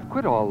changed. I've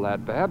quit all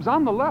that, Babs.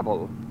 I'm the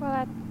level.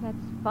 Well, that's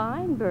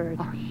fine, Bert.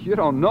 Oh, you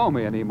don't know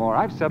me anymore.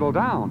 I've settled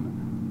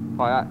down.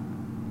 Why,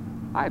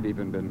 I've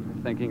even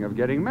been thinking of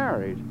getting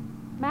married.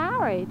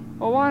 Married?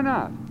 Oh, why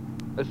not?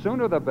 The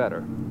sooner the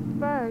better.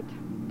 Bert,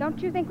 don't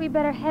you think we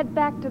better head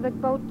back to the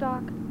boat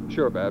dock?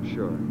 Sure, Babs,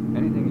 sure.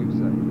 Anything you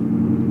say.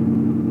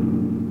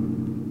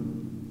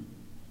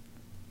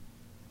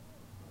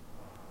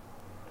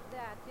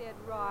 That's it,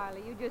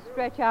 Riley. You just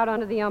stretch out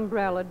under the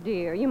umbrella,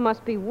 dear. You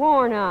must be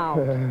worn out.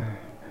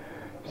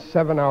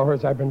 7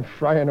 hours I've been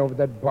frying over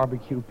that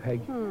barbecue,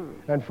 Peg.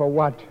 And for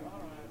what?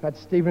 That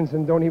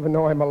Stevenson don't even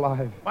know I'm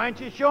alive. Why don't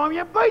you show him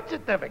your birth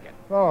certificate?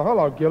 Oh,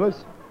 hello,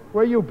 Gillis.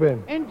 Where you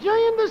been?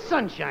 Enjoying the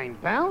sunshine,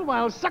 pal,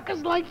 while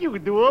suckers like you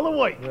do all the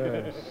work.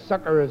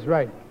 Sucker is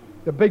right.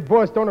 The big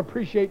boss don't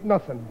appreciate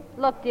nothing.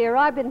 Look, dear,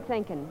 I've been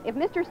thinking. If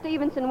Mr.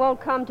 Stevenson won't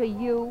come to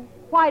you,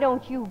 why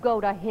don't you go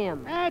to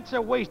him? That's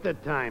a waste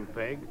of time,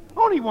 Peg.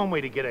 Only one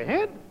way to get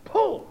ahead.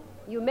 Pull.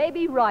 You may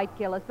be right,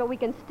 Gillis, but we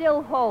can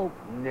still hope.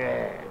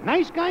 Nah.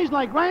 Nice guys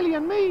like Riley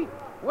and me,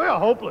 we're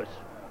hopeless.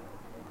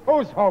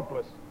 Who's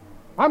hopeless?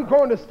 I'm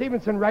going to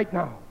Stevenson right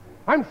now.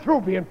 I'm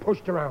through being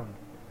pushed around.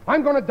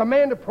 I'm going to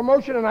demand a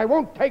promotion, and I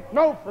won't take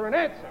no for an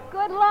answer.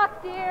 Good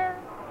luck, dear.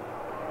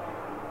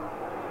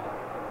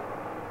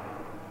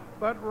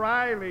 But,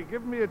 Riley,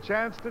 give me a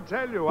chance to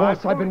tell you.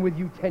 Boss, I've been with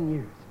you 10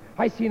 years.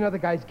 I seen other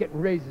guys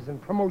getting raises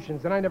and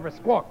promotions, and I never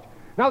squawked.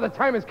 Now the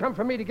time has come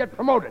for me to get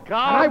promoted.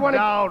 Calm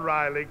down,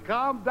 Riley.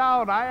 Calm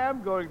down. I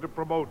am going to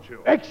promote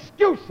you.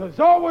 Excuses.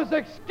 Always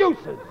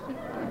excuses.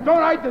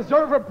 Don't I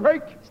deserve a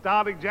break?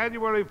 Starting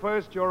January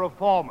 1st, you're a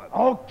foreman.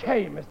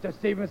 Okay, Mr.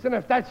 Stevenson.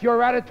 If that's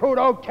your attitude,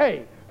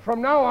 okay. From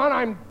now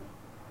on,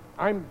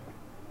 I'm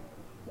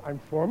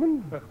foreman?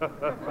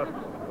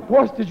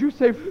 Boss, did you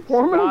say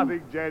foreman?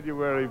 Starting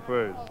January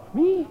 1st.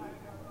 Me?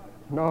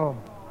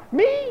 No.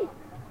 Me?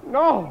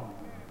 No.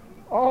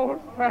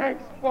 Oh,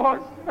 thanks,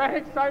 boss.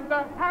 Thanks. I'm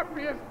the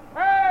happiest.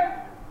 Hey!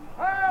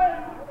 Hey!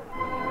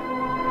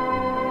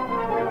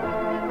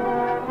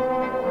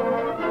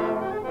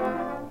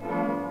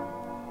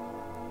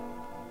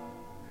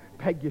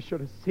 Peg, you should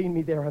have seen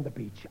me there on the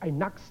beach. I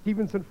knocked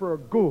Stevenson for a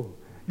ghoul.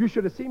 You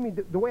should have seen me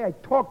the way I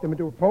talked him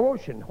into a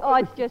promotion. Oh,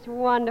 it's just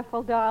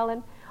wonderful,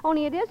 darling.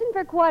 Only it isn't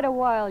for quite a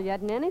while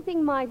yet, and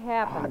anything might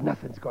happen. Oh,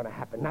 nothing's going to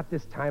happen. Not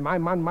this time.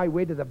 I'm on my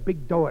way to the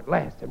big dough at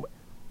last. And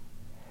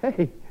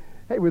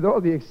Hey, with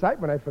all the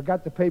excitement, I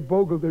forgot to pay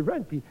Bogle the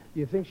rent. Do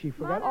you think she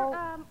forgot?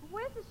 Mother,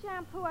 where's the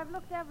shampoo? I've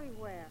looked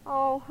everywhere.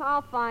 Oh,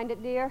 I'll find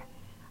it, dear.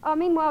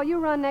 Meanwhile, you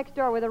run next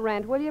door with the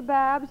rent, will you,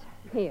 Babs?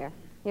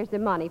 Here's the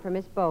money for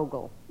Miss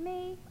Bogle.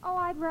 Me?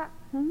 Oh,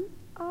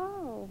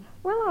 Oh,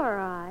 well, all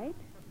right.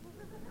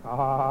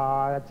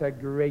 Ah, that's a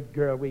great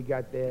girl we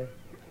got there.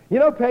 You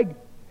know, Peg,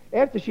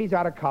 after she's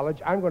out of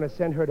college, I'm going to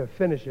send her to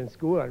finishing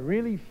school and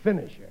really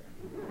finish her.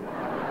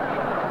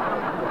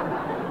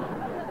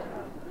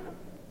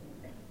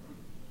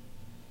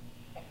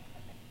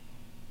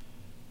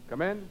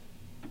 Come in.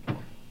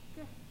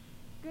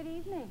 Good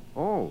evening.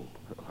 Oh,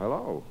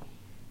 hello.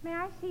 May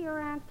I see your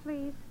aunt,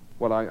 please?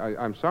 Well,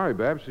 I'm sorry,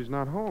 Babs. She's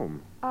not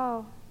home.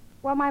 Oh,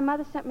 well, my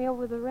mother sent me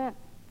over the rent.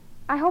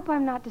 I hope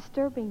I'm not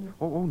disturbing you.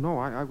 Oh, no,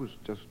 I was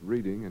just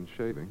reading and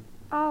shaving.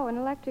 Oh, an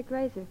electric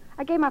razor.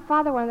 I gave my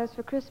father one of those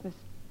for Christmas.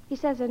 He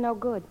says they're no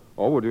good.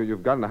 Oh, well,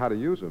 you've got to know how to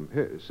use them.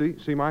 Here,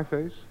 see my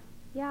face?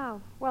 Yeah,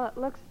 well, it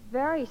looks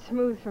very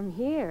smooth from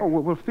here. Oh,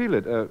 well, feel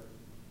it.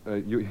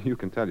 You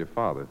can tell your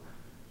father.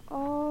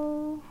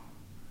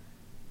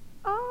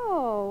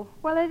 Oh,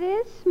 well, it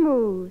is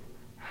smooth.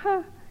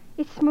 Huh,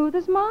 it's smooth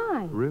as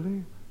mine.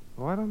 Really?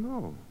 Oh, I don't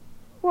know.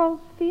 Well,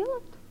 feel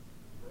it.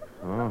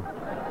 Oh.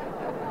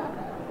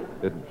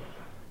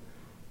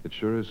 It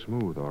sure is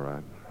smooth, all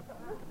right.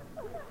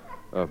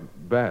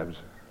 Babs.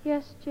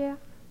 Yes, Jeff?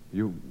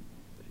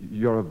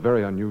 You're a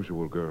very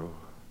unusual girl.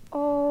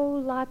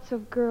 Oh, lots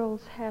of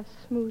girls have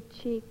smooth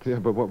cheeks. Yeah,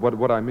 but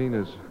what I mean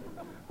is,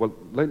 well,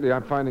 lately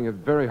I'm finding it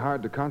very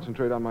hard to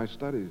concentrate on my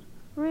studies.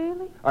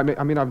 Really? I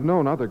mean, I've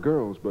known other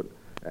girls,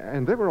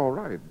 and they were all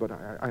right, but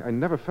I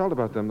never felt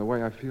about them the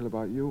way I feel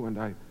about you, and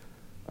I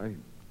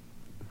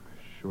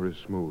sure is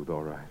smooth,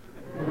 all right.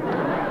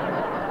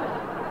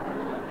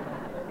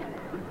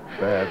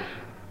 Babs,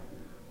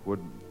 would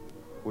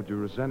you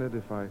resent it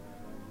if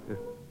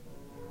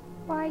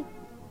Why,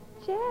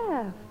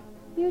 Jeff,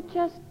 you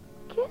just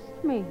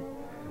kissed me.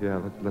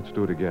 Yeah, let's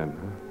do it again,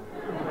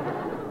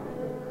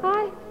 huh?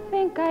 I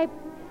think I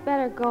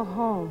better go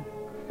home.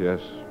 Yes,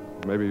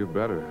 maybe you'd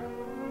better.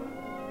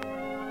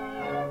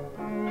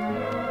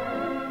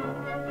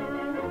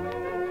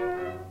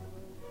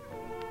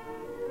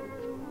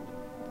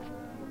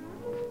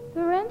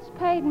 The rent's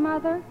paid,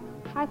 Mother,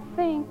 I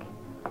think.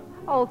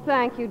 Oh,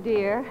 thank you,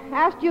 dear.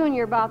 Ask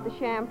Junior about the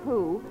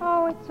shampoo.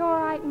 Oh, it's all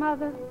right,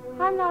 Mother.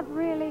 I'm not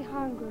really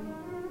hungry.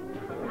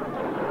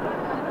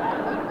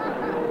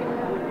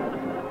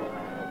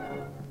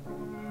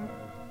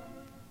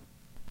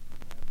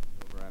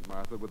 Over, Aunt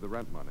Martha, with the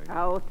rent money.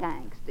 Oh,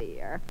 thanks,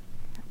 dear.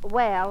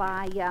 Well,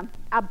 I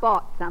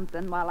bought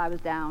something while I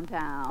was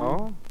downtown.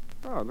 Oh?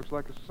 Oh, it looks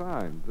like a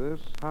sign. This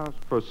house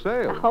for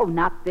sale. Oh,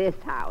 not this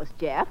house,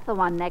 Jeff. The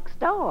one next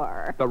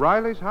door. The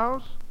Riley's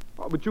house?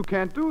 Oh, but you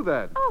can't do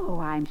that. Oh,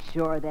 I'm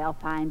sure they'll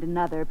find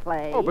another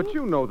place. Oh, but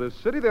you know this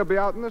city. They'll be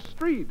out in the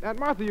street. Aunt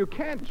Martha, you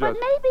can't just... But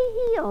maybe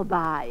he'll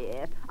buy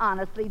it.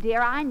 Honestly,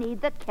 dear, I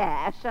need the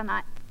cash, and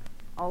I...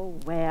 Oh,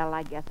 well,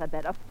 I guess I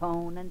better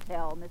phone and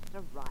tell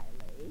Mr.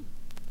 Riley.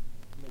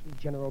 Maybe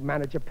General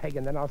Manager Peg,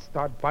 and then I'll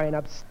start buying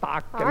up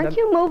stock. Aren't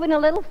you moving a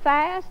little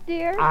fast,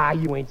 dear? Ah,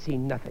 you ain't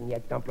seen nothing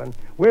yet, Dumplin'.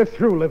 We're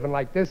through living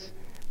like this.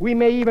 We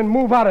may even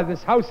move out of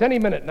this house any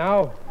minute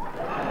now.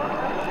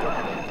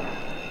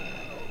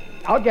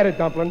 I'll get it,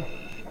 Dumplin'.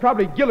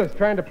 Probably Gillis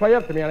trying to play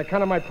up to me on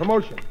account of my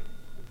promotion.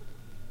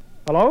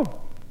 Hello?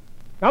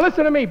 Now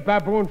listen to me,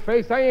 baboon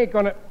face. I ain't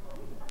gonna...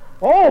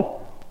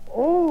 Oh,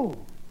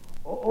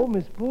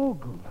 Miss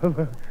Bogle.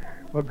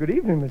 Well, good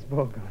evening, Miss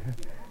Bogle.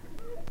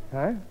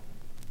 Huh?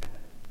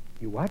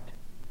 You what?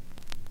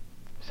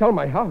 Sell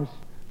my house?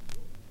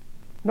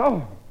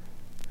 No.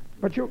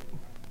 But you...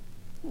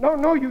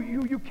 No,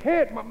 you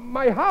can't.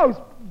 My house.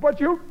 But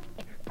you...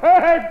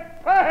 Peg,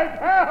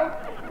 help!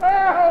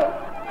 Help!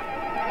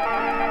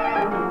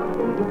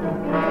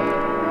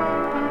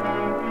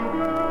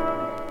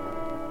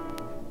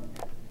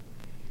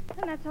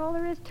 And that's all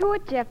there is to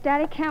it, Jeff.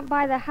 Daddy can't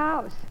buy the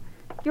house.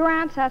 Your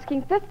aunt's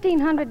asking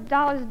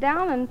 $1,500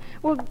 down, and,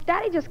 well,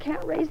 Daddy just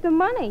can't raise the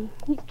money.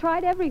 He's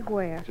tried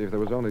everywhere. See if there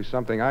was only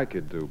something I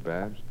could do,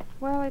 Babs.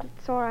 Well,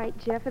 it's all right,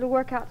 Jeff. It'll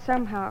work out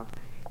somehow.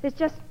 There's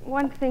just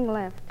one thing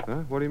left.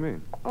 Huh? What do you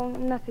mean? Oh,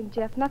 nothing,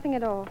 Jeff. Nothing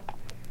at all.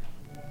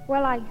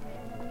 Well, I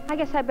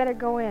guess I better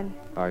go in.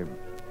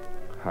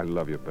 I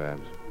love you,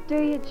 Babs.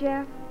 Do you,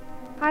 Jeff?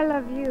 I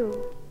love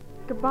you.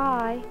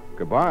 Goodbye.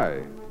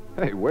 Goodbye?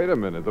 Hey, wait a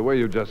minute. The way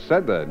you just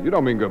said that. You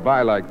don't mean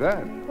goodbye like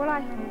that. Well,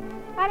 I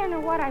don't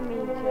know what I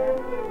mean, Jeff.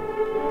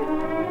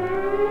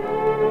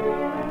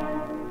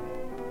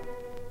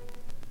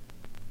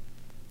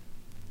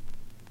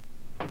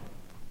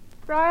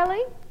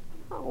 Riley?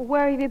 Oh,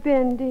 where have you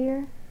been,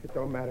 dear? It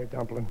don't matter,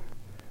 Dumplin'.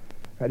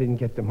 I didn't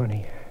get the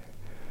money.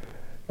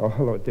 Oh,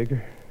 hello,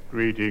 Digger.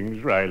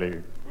 Greetings,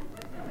 Riley.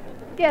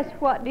 Guess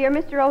what, dear?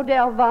 Mr.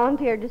 Odell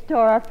volunteered to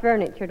store our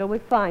furniture till we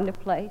find a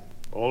place.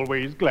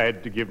 Always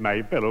glad to give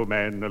my fellow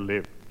man a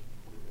lift.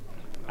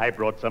 I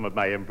brought some of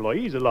my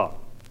employees along.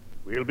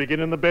 We'll begin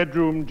in the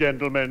bedroom,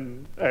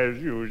 gentlemen, as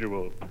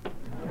usual.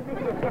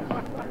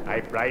 I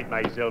pride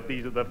myself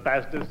these are the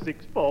fastest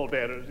 6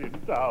 pallbearers in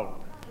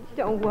town.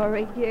 Don't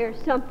worry, dear.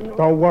 Something...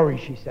 Don't worry,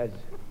 she says.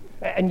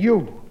 And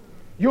you,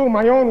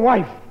 my own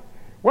wife,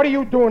 what are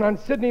you doing on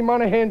Sidney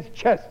Monahan's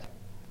chest?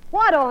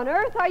 What on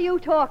earth are you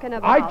talking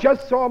about? I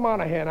just saw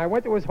Monahan. I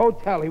went to his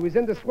hotel. He was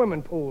in the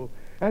swimming pool.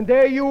 And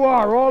there you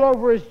are, all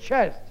over his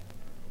chest.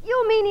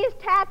 You mean his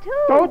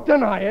tattoo? Don't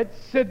deny it.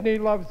 Sidney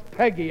loves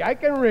Peggy. I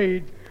can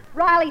read.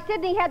 Riley,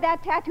 Sidney had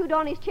that tattooed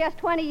on his chest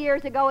 20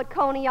 years ago at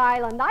Coney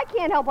Island. I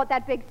can't help what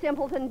that big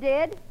simpleton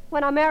did.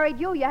 When I married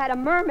you, you had a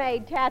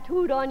mermaid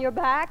tattooed on your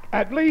back.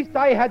 At least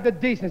I had the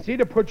decency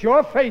to put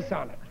your face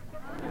on it.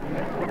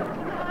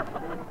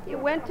 You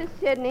went to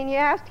Sidney and you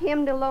asked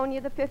him to loan you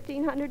the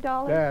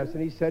 $1,500? Yes,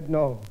 and he said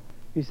no.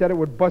 He said it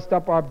would bust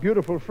up our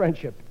beautiful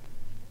friendship.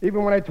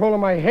 Even when I told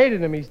him I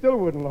hated him, he still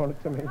wouldn't loan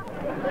it to me.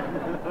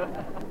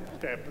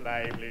 Step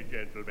lively,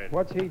 gentlemen.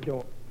 What's he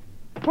doing?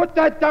 Put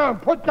that down.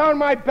 Put down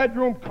my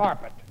bedroom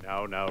carpet.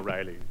 Now,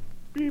 Riley.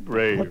 Be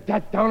brave. Put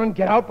that down and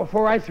get out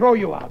before I throw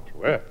you out.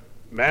 Well,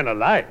 man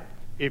alive,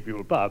 if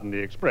you'll pardon the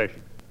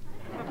expression.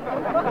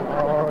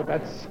 Oh,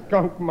 that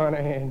skunk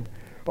Monahan.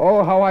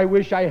 Oh, how I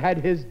wish I had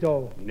his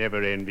dough.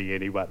 Never envy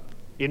anyone.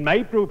 In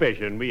my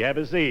profession, we have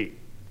a saying.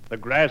 The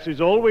grass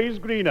is always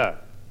greener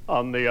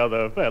on the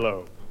other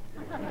fellow.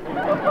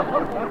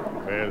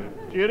 Well,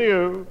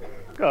 cheerio.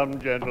 Come,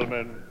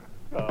 gentlemen,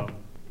 come.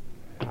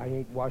 I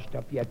ain't washed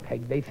up yet,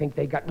 Peg. They think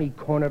they got me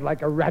cornered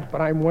like a rat,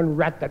 but I'm one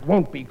rat that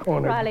won't be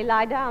cornered. Riley,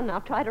 lie down now.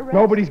 Try to rest.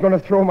 Nobody's going to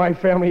throw my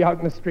family out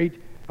in the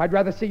street. I'd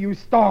rather see you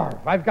starve.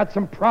 I've got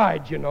some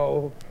pride, you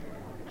know.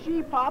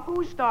 Gee, Pop,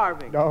 who's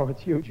starving? No,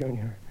 it's you,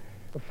 Junior.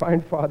 A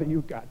fine father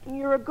you got.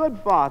 You're a good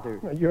father.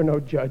 You're no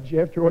judge.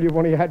 After all, you've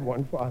only had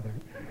one father.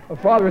 A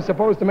father is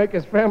supposed to make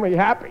his family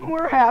happy.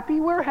 We're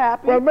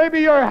happy. Well, maybe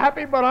you're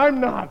happy, but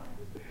I'm not.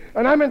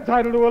 And I'm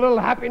entitled to a little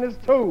happiness,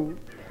 too.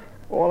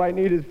 All I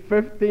need is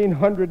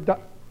 $1,500.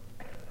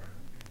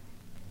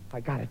 I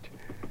got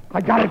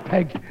it,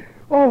 Peg.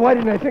 Oh, why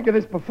didn't I think of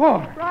this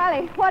before?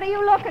 Riley, what are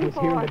you looking It's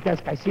for? here in the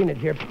desk. I seen it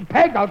here.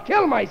 Peg, I'll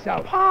kill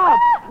myself. Pop!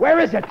 Where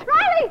is it?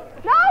 Riley!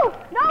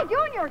 No,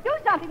 Junior, do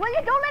something, will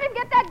you? Don't let him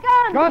get that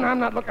gun. Gun? I'm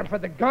not looking for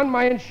the gun.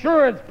 My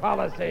insurance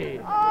policy.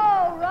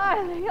 Oh,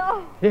 Riley,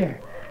 oh. Here.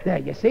 There,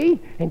 you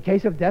see? In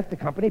case of death, the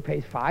company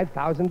pays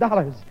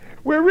 $5,000.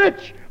 We're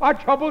rich. Our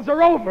troubles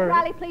are over.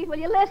 Riley, please, will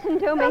you listen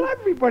to me? Well,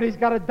 everybody's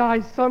got to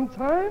die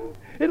sometime.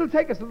 It'll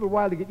take us a little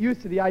while to get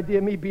used to the idea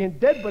of me being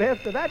dead, but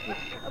after that...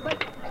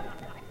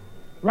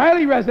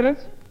 Riley residence.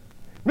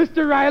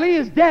 Mr. Riley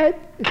is dead.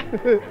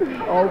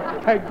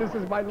 Oh, Peg, this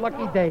is my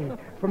lucky day.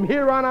 From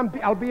here on,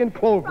 I'll be in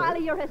Clover.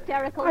 Riley, you're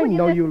hysterical. I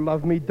know you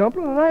love me,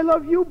 Dumplin', and I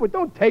love you, but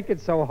don't take it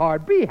so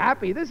hard. Be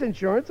happy. This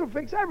insurance will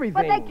fix everything.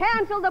 But they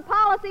canceled the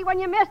policy when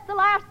you missed the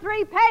last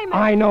 3 payments.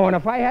 I know, and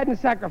if I hadn't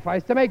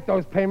sacrificed to make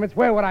those payments,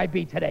 where would I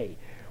be today?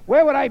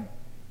 Where...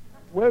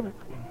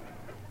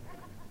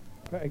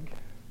 Peg,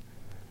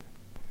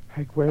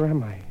 where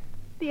am I?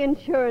 The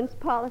insurance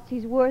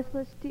policy's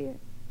worthless, dear.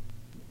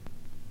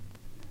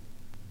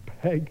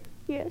 Peg.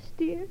 Yes,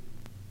 dear.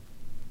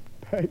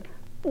 Peg.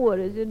 What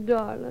is it,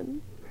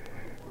 darling?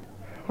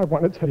 I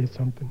want to tell you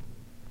something.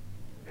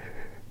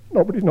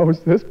 Nobody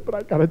knows this, but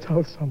I gotta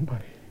tell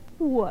somebody.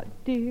 What,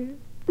 dear?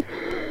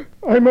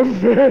 I'm a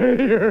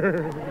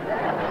failure.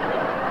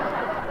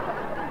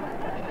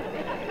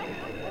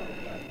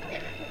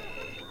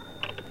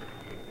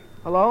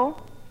 Hello?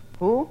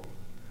 Who?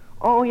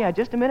 Oh, yeah,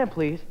 just a minute,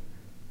 please.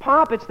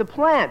 Pop, it's the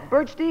plant.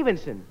 Bert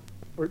Stevenson.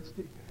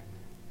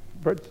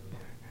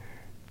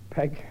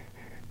 Peg,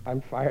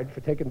 I'm fired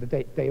for taking the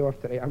day off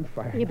today. I'm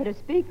fired. You better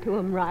speak to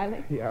him,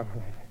 Riley. Yeah, all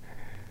right.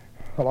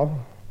 Hello?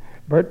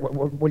 Bert,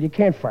 well, you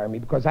can't fire me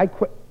because I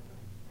quit.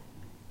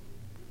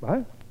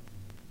 What?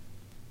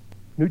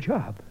 New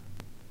job.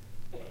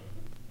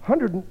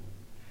 $150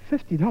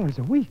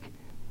 a week.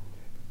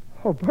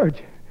 Oh,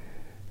 Bert,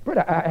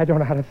 I don't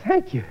know how to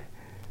thank you.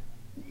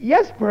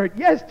 Yes, Bert,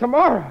 yes,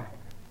 tomorrow.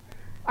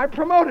 I'm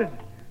promoted.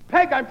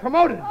 Peg, I'm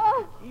promoted.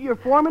 Oh. You're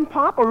foreman,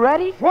 Pop,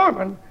 already?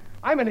 Foreman?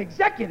 I'm an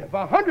executive,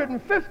 $150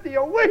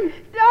 a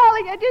week.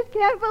 Darling, I just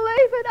can't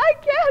believe it. I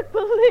can't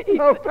believe it.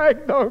 Oh,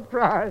 Peg, don't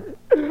cry.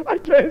 I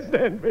can't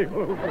stand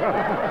people who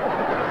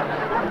cry.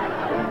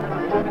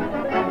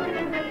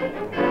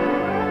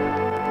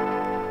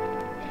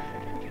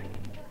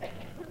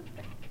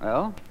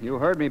 Well, you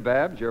heard me,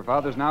 Babs. Your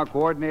father's now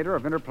coordinator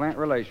of interplant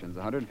relations,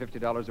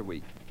 $150 a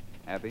week.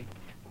 Happy?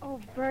 Oh,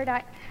 Bert,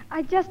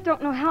 I just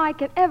don't know how I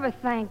could ever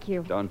thank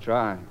you. Don't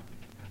try.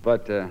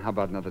 But how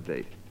about another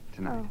date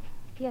tonight? Oh,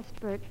 yes,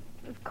 Bert,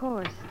 of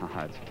course. Oh,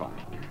 that's fine.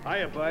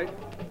 Hiya, Bud.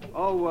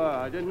 Oh,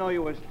 I didn't know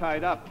you was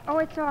tied up. Oh,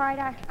 it's all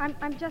right.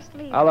 I'm just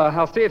leaving.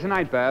 I'll see you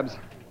tonight, Babs.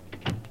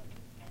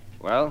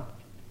 Well,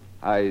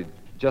 I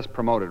just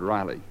promoted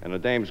Riley. And the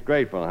dame's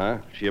grateful, huh?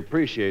 She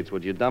appreciates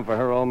what you done for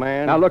her, old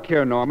man. Now, look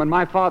here, Norman.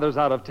 My father's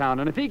out of town,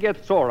 and if he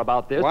gets sore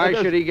about this... Why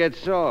should he get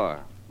sore?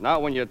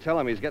 Not when you tell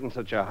him he's getting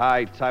such a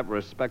high-type,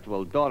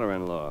 respectable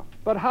daughter-in-law.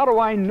 But how do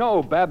I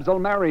know Babs will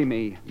marry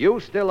me? You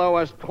still owe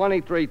us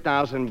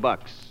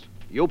 $23,000.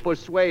 You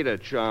persuade her,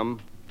 chum.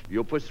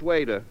 You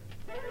persuade her.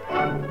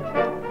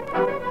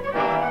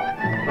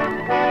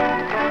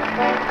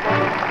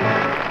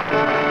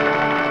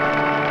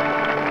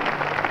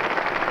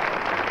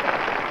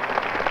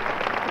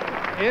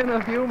 In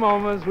a few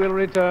moments, we'll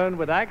return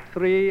with Act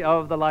 3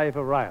 of The Life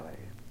of Riley.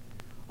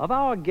 Of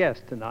our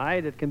guest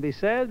tonight, it can be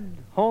said,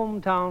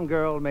 hometown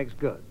girl makes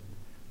good.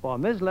 For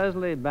Miss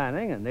Leslie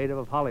Banning, a native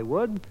of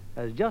Hollywood,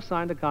 has just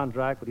signed a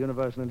contract with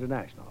Universal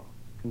International.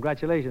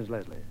 Congratulations,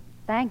 Leslie.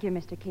 Thank you,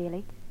 Mr.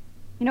 Keeley.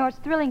 You know, it's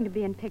thrilling to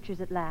be in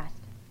pictures at last.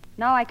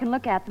 Now I can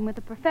look at them with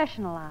a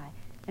professional eye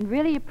and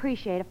really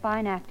appreciate a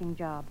fine acting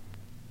job.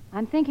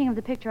 I'm thinking of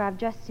the picture I've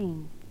just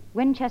seen,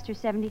 Winchester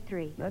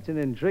 73. That's an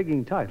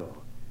intriguing title.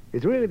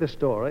 It's really the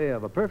story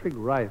of a perfect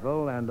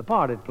rifle and the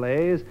part it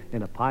plays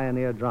in a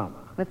pioneer drama.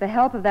 With the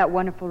help of that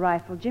wonderful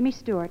rifle, Jimmy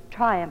Stewart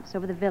triumphs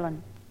over the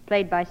villain,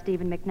 played by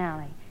Stephen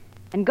McNally,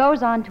 and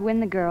goes on to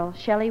win the girl,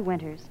 Shelley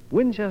Winters.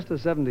 Winchester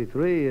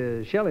 73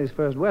 is Shelley's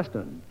first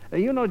Western.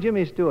 You know,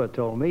 Jimmy Stewart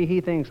told me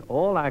he thinks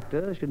all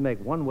actors should make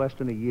one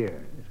Western a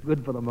year. It's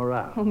good for the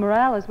morale. Well,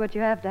 morale is what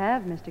you have to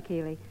have, Mr.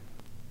 Keeley.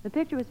 The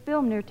picture was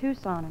filmed near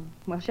Tucson, and,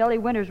 well, Shelley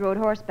Winters rode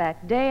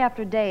horseback day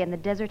after day in the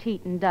desert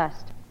heat and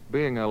dust.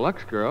 Being a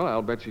Lux girl,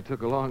 I'll bet she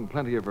took along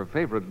plenty of her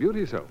favorite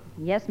beauty soap.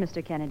 Yes,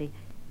 Mr. Kennedy.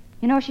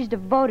 You know, she's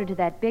devoted to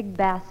that big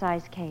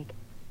bath-sized cake.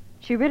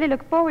 She really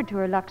looked forward to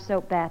her Lux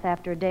soap bath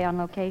after a day on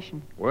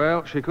location.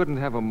 Well, she couldn't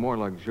have a more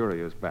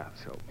luxurious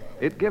bath soap.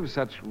 It gives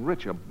such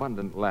rich,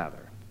 abundant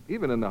lather,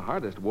 even in the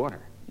hardest water.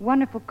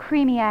 Wonderful,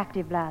 creamy,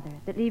 active lather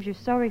that leaves you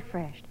so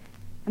refreshed.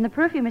 And the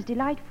perfume is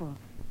delightful.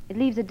 It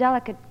leaves a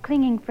delicate,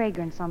 clinging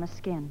fragrance on the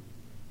skin.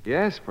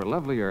 Yes, for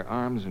lovelier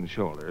arms and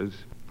shoulders,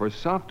 for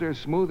softer,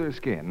 smoother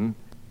skin,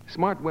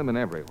 smart women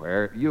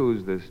everywhere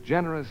use this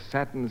generous,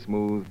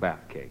 satin-smooth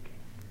bath cake.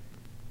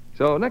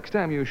 So next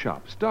time you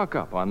shop, stock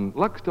up on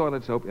Lux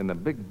toilet soap in the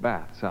big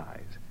bath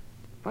size.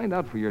 Find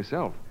out for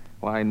yourself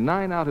why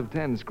 9 out of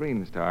 10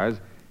 screen stars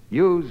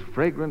use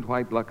fragrant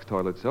white Lux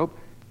toilet soap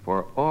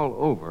for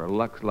all-over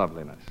Lux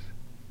loveliness.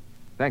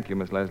 Thank you,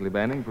 Miss Leslie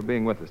Banning, for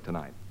being with us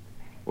tonight.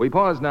 We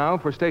pause now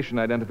for station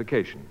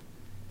identification.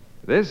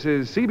 This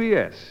is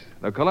CBS,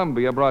 the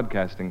Columbia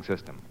Broadcasting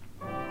System.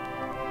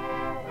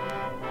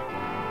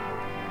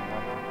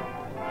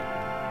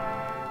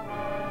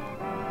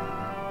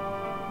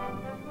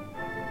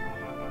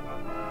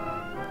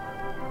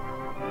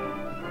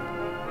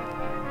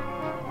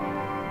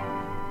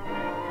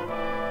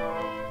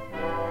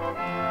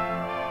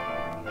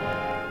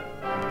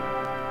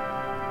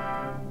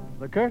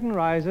 curtain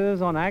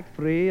rises on Act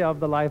 3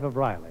 of The Life of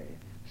Riley,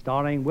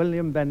 starring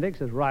William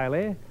Bendix as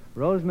Riley,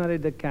 Rosemary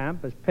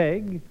DeCamp as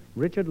Peg,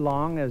 Richard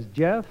Long as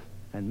Jeff,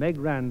 and Meg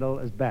Randall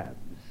as Babs.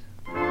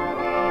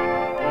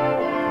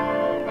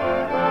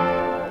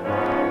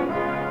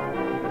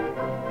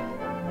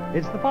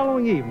 It's the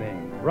following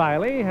evening.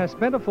 Riley has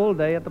spent a full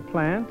day at the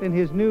plant in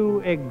his new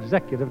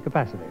executive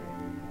capacity,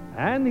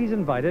 and he's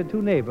invited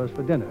two neighbors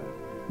for dinner,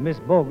 Miss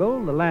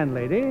Bogle, the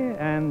landlady,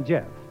 and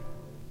Jeff.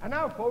 And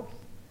now, folks,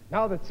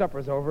 now that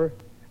supper's over,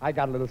 I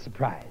got a little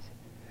surprise.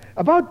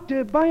 About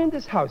buying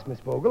this house, Miss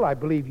Bogle, I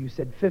believe you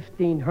said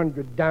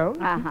 $1,500 down.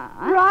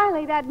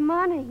 Riley, that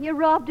money. You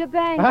robbed a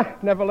bank. I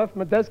never left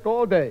my desk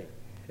all day.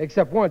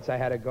 Except once I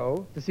had to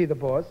go to see the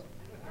boss.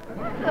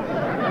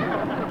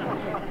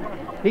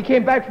 He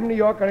came back from New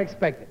York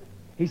unexpected.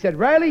 He said,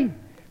 Riley,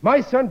 my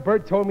son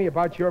Bert told me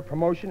about your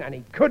promotion, and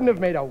he couldn't have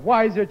made a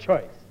wiser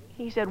choice.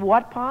 He said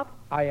what, Pop?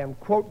 I am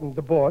quoting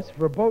the boss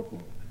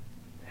verboten.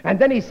 And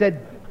then he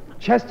said,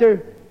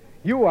 Chester,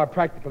 you are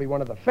practically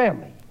one of the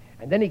family.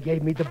 And then he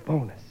gave me the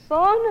bonus.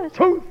 Bonus?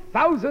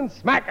 2,000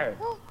 smackers.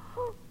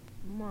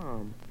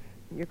 Mom,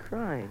 you're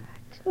crying.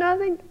 It's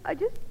nothing.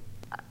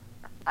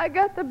 I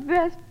got the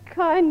best,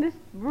 kindest,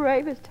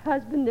 bravest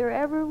husband there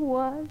ever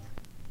was.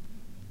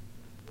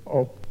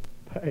 Oh,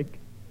 Peg,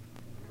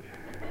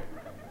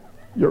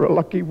 you're a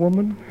lucky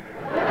woman.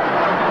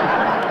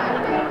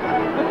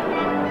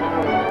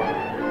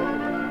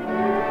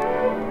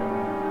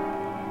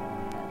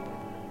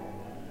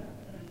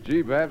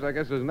 Gee, Babs, I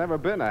guess there's never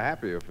been a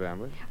happier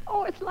family.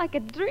 Oh, it's like a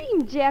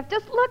dream, Jeff.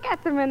 Just look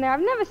at them in there.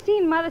 I've never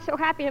seen Mother so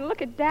happy, and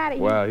look at Daddy.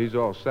 Well, he's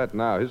all set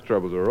now. His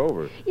troubles are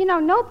over. You know,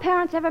 no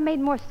parents ever made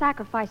more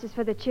sacrifices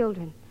for their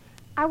children.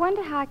 I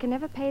wonder how I can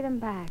ever pay them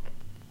back.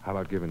 How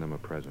about giving them a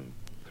present?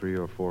 3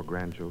 or 4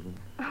 grandchildren?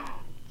 Oh,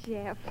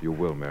 Jeff. You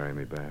will marry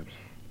me, Babs.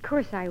 Of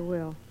course I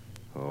will.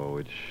 Oh,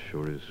 it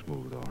sure is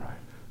smooth, all right.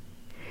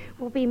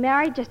 We'll be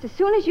married just as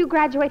soon as you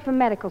graduate from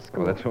medical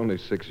school. Well, that's only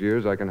 6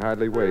 years. I can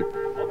hardly wait.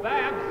 Oh,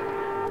 Babs!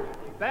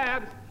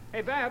 Babs!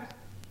 Hey, Babs!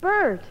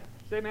 Bert.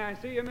 Say, may I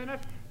see you a minute?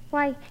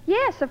 Why,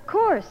 yes, of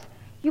course.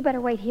 You better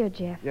wait here,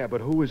 Jeff. Yeah,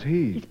 but who is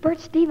he? He's Bert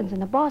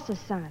Stevenson, the boss's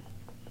son.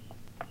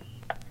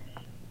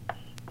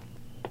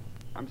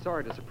 I'm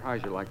sorry to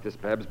surprise you like this,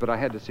 Babs, but I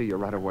had to see you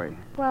right away.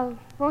 Well,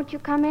 won't you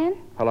come in?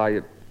 Well,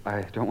 I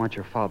don't want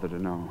your father to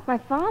know. My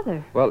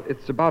father? Well,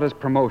 it's about his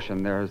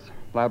promotion. There's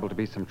liable to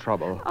be some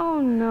trouble.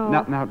 Oh, no.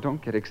 Now, don't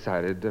get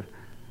excited.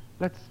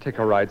 Let's take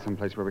a ride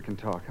someplace where we can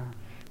talk, huh?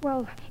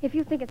 Well, if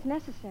you think it's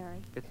necessary.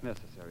 It's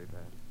necessary,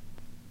 Babs.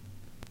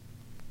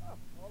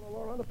 All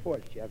alone on the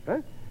porch, Jeff,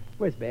 huh?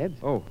 Where's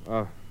Babs? Oh,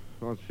 well,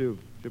 she'll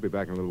be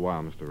back in a little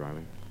while, Mr.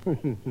 Riley.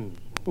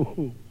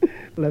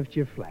 Left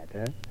you flat,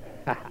 huh?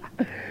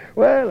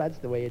 Well, that's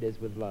the way it is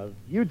with love.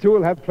 You two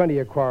will have plenty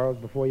of quarrels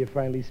before you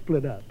finally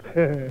split up.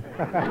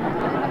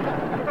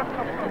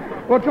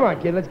 Well, come on,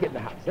 kid. Let's get in the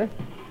house, huh?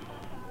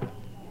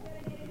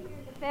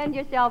 Defend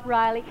yourself,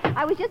 Riley.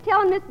 I was just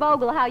telling Miss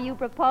Bogle how you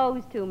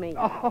proposed to me.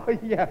 Oh,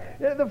 yeah.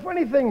 The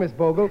funny thing, Miss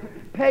Bogle,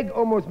 Peg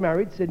almost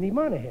married Sidney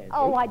Monahan.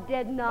 Oh, I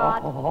did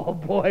not. Oh,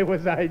 boy,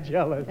 was I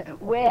jealous.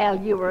 Well,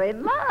 you were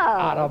in love.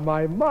 Out of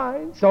my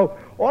mind. So,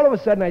 all of a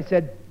sudden, I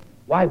said,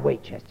 why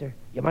wait, Chester?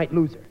 You might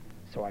lose her.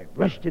 So I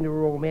rushed into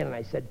her old man and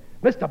I said,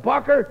 Mr.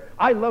 Barker,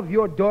 I love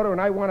your daughter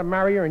and I want to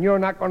marry her and you're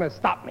not going to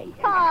stop me.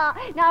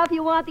 Now, if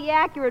you want the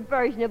accurate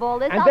version of all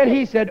this... And then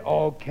he said,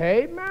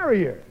 okay,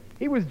 marry her.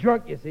 He was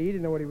drunk, you see. He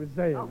didn't know what he was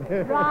saying. Oh,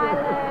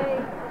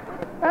 Riley.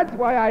 That's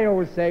why I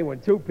always say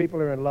when two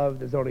people are in love,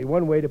 there's only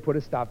one way to put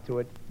a stop to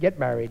it. Get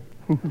married.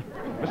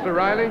 Mr.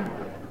 Riley,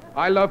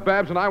 I love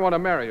Babs and I want to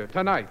marry her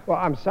tonight. Well,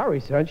 I'm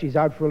sorry, son. She's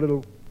out for a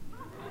little...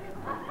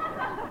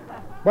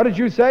 What did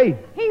you say?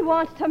 He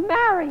wants to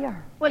marry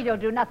her. Well, you'll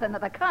do nothing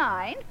of the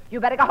kind. You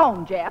better go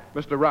home, Jeff.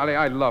 Mr. Riley,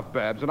 I love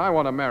Babs and I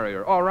want to marry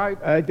her. All right?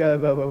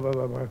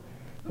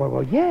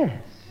 Well,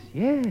 yes.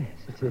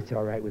 It's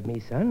all right with me,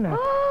 son.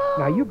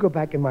 Now, you go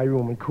back in my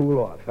room and cool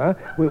off, huh?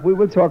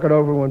 We'll talk it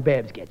over when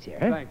Babs gets here,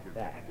 huh? Thank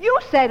you. You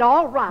said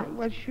all right.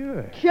 Well,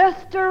 sure.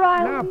 Chester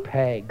Riley. Now,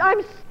 Peg.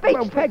 I'm speechless.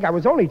 Well, Peg, I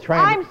was only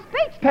trying I'm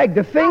speechless. Peg,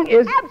 the thing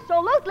is...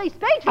 absolutely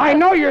speechless. I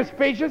know you're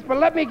speechless, but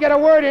let me get a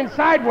word in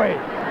sideways.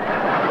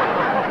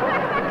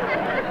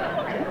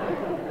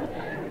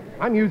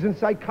 I'm using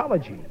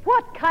psychology.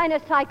 What kind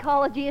of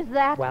psychology is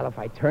that? Well, if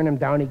I turn him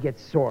down, he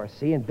gets sore,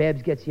 see? And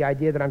Babs gets the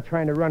idea that I'm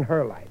trying to run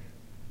her life.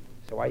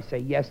 So I say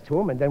yes to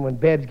him, and then when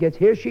Babs gets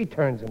here, she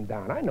turns him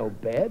down. I know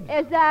Babs.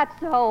 Is that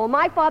so?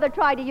 My father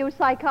tried to use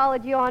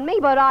psychology on me,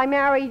 but I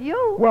married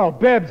you. Well,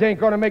 Babs ain't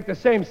going to make the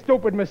same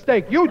stupid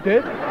mistake you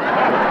did. Now,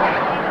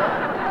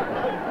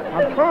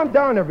 calm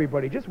down,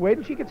 everybody. Just wait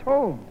till she gets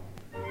home.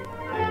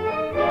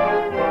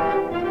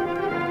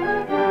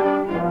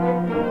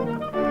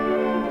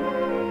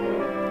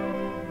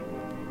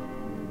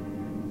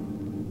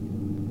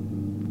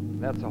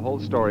 That's the whole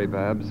story,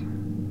 Babs.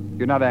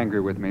 You're not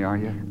angry with me, are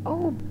you?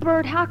 Oh,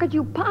 Bert, how could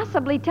you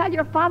possibly tell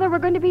your father we're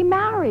going to be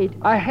married?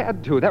 I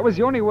had to. That was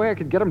the only way I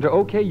could get him to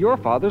okay your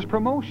father's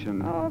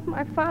promotion. Oh, if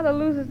my father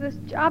loses this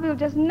job, he'll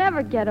just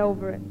never get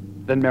over it.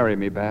 Then marry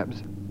me,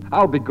 Babs.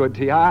 I'll be good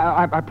to you.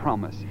 I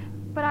promise.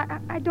 But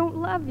I don't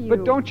love you.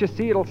 But don't you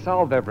see it'll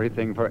solve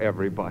everything for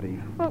everybody?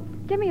 Well,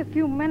 give me a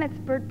few minutes,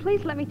 Bert.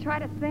 Please let me try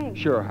to think.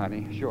 Sure,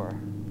 honey, sure.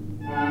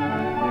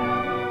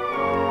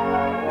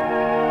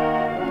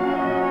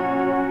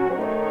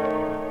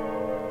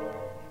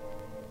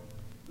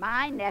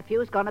 My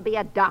nephew's going to be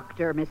a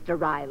doctor, Mr.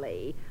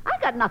 Riley. I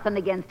got nothing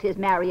against his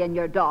marrying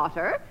your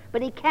daughter,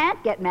 but he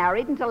can't get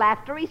married until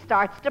after he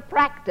starts to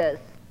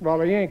practice. Well,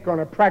 he ain't going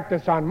to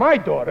practice on my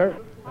daughter.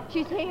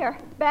 She's here.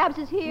 Babs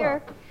is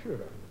here.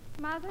 Sure.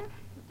 Mother,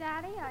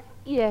 Daddy,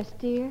 Yes,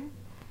 dear.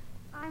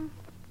 I'm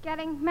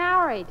getting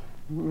married.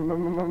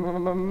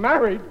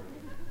 Married?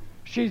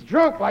 She's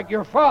drunk like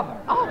your father.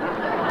 Oh.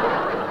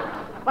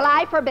 Well,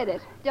 I forbid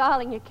it.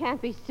 Darling, you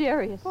can't be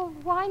serious. Well,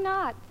 why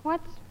not?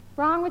 What's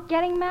wrong with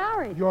getting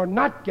married? You're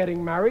not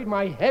getting married.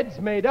 My head's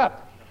made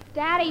up.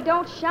 Daddy,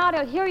 don't shout.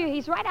 He'll hear you.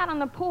 He's right out on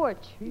the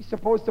porch. He's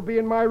supposed to be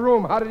in my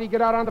room. How did he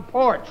get out on the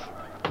porch?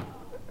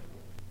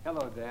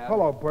 Hello, Dad.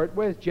 Hello, Bert.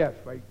 Where's Jeff?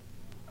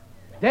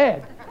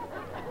 Dad?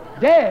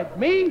 Dad?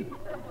 Me?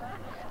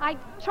 I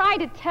tried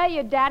to tell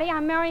you, Daddy,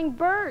 I'm marrying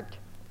Bert.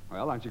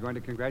 Well, aren't you going to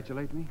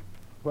congratulate me?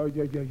 Well,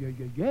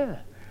 yeah.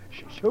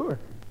 Sure.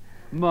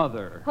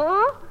 Mother.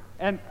 Huh?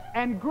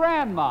 And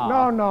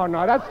Grandma.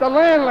 No. That's the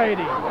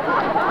landlady.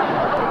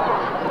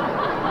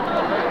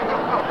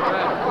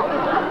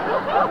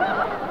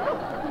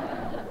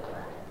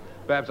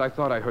 Babs, I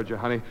thought I heard you,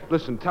 honey.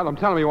 Listen, tell him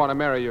you want to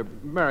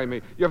marry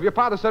me. Your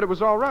father said it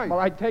was all right. Well,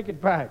 I take it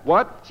back.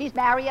 What? She's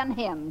marrying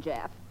him,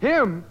 Jeff.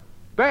 Him?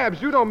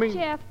 Babs, you don't mean...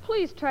 Jeff,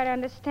 please try to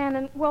understand,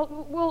 and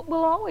we'll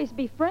always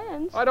be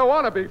friends. I don't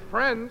want to be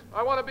friends.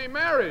 I want to be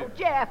married. Oh,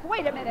 Jeff,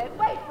 wait a minute.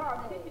 Wait for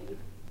a minute.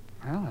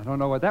 Well, I don't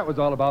know what that was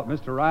all about,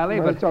 Mr. Riley,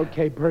 No, but... it's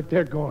okay, Bert.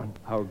 They're gone.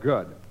 Oh,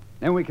 good.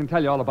 Then we can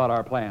tell you all about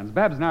our plans.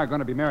 Babs and I are going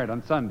to be married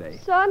on Sunday.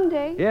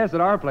 Sunday? Yes,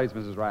 at our place,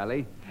 Mrs.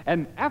 Riley.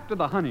 And after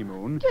the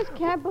honeymoon... Just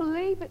can't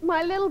believe it.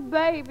 My little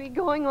baby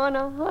going on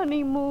a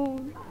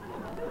honeymoon.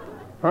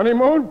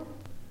 Honeymoon?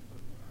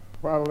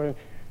 Well,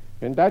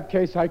 in that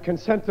case, I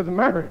consent to the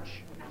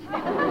marriage.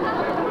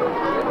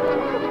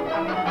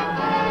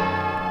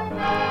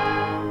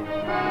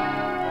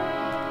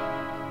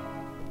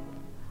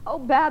 Oh,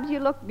 Babs, you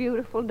look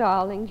beautiful,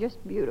 darling.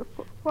 Just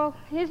beautiful. Well,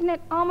 isn't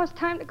it almost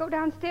time to go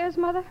downstairs,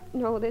 Mother?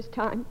 No, this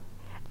time.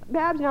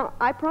 Babs, now,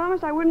 I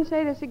promised I wouldn't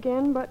say this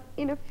again, but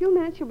in a few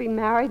minutes you'll be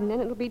married, and then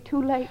it'll be too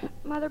late.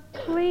 Mother,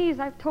 please,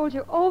 I've told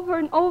you over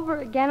and over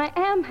again, I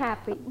am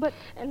happy. But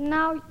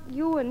now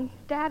you and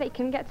Daddy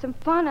can get some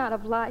fun out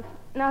of life,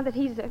 now that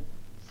he's a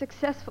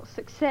successful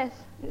success,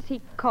 as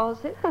he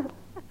calls it.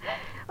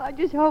 I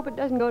just hope it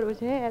doesn't go to his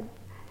head.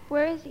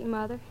 Where is he,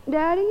 Mother?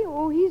 Daddy?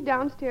 Oh, he's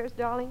downstairs,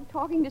 darling,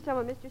 talking to some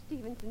of Mr.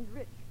 Stevenson's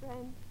rich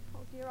friends. Oh,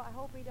 dear, I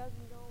hope he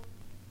doesn't go.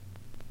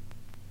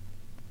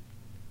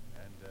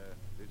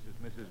 This is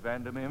Mrs.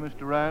 Vandermeer,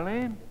 Mr.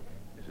 Riley.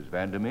 Mrs.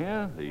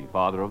 Vandermeer, the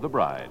father of the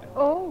bride.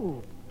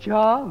 Oh,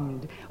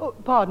 charmed. Oh,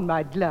 pardon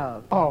my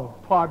glove. Oh,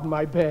 pardon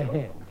my bare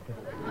hand.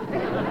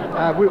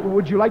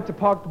 Would you like to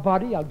park the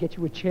body? I'll get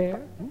you a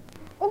chair.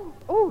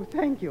 Oh,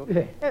 thank you.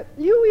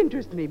 You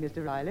interest me,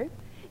 Mr. Riley.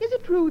 Is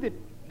it true that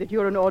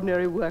you're an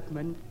ordinary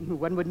workman?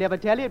 One would never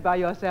tell it by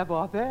your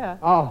savoir-faire.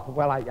 Oh,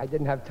 well, I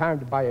didn't have time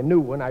to buy a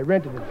new one. I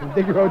rented it from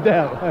Digger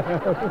Odell.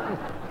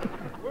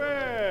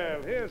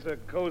 Well, here's a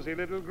cozy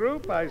little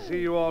group. I see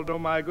you all know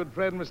my good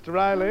friend, Mr.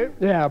 Riley.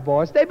 Yeah,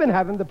 boss. They've been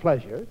having the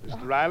pleasure.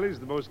 Mr. Riley's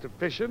the most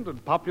efficient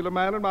and popular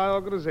man in my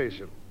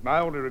organization. My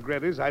only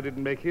regret is I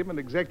didn't make him an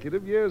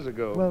executive years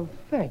ago. Well,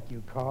 thank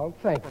you, Carl.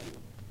 Thank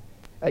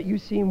you. You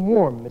seem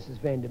warm, Mrs.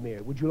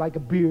 Vandermeer. Would you like a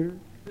beer?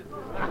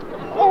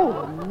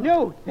 Oh,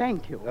 no,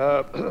 thank you.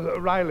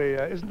 Riley,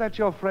 isn't that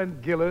your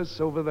friend Gillis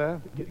over there?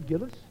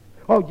 Gillis?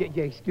 Oh,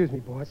 yeah, excuse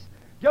me, boss.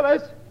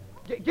 Gillis!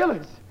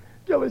 Gillis!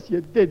 Gillis, you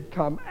did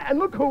come. And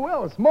look who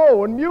else,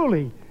 Mo and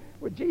Muley.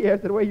 Well, gee,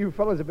 after the way you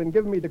fellas have been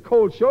giving me the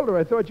cold shoulder,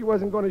 I thought you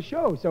wasn't going to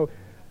show, so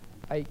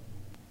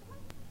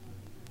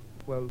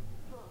Well,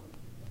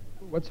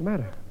 what's the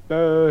matter?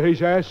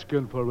 He's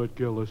asking for it,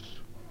 Gillis.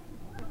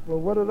 Well,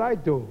 what did I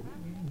do?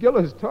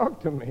 Gillis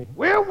talked to me.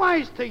 We're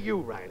wise to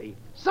you, Riley.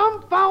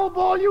 Some foul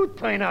ball you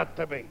turn out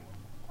to be.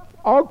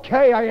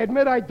 Okay, I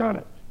admit I done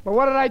it. But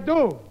what did I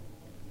do?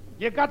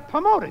 You got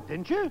promoted,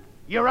 didn't you?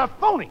 You're a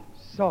phony.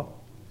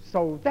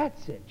 So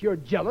that's it. You're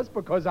jealous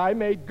because I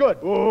made good.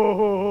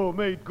 Oh,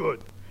 made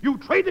good. You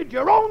traded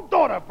your own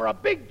daughter for a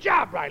big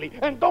job, Riley,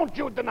 and don't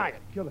you deny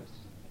it. Gillis,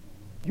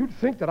 you'd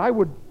think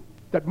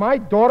that my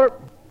daughter...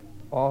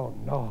 Oh,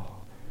 no.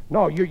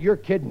 No, you're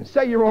kidding.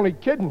 Say you're only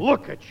kidding.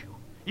 Look at you.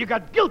 You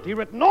got guilty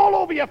written all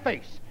over your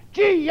face.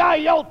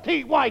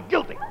 G-I-L-T-Y,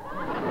 guilty.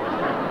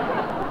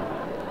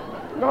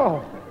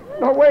 No,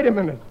 wait a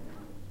minute.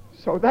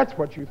 So that's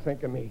what you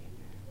think of me.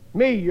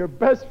 Me, your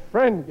best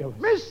friend, Gillis.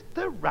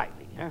 Mr.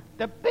 Riley, huh?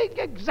 The big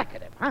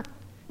executive, huh?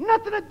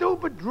 Nothing to do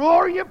but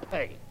draw your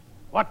pay.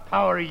 What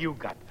power you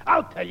got?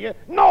 I'll tell you,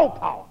 no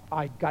power.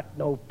 I got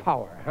no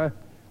power, huh?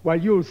 Well,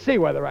 you'll see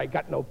whether I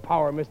got no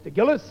power, Mr.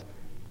 Gillis.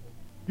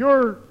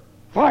 You're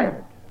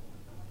fired.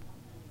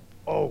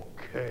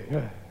 Okay.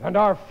 Okay. And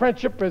our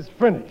friendship is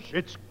finished.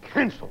 It's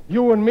canceled.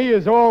 You and me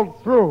is all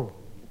through,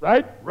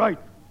 right? Right.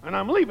 And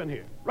I'm leaving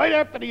here right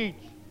after the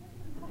eats.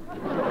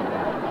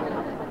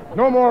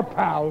 No more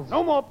pals.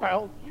 No more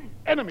pals.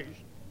 Enemies.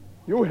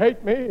 You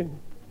hate me, and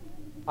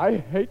I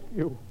hate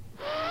you.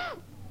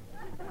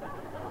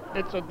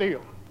 It's a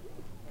deal.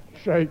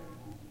 Shake.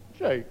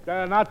 Shake.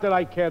 Not that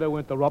I care to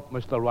interrupt,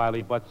 Mr.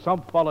 Riley, but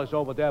some fellas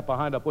over there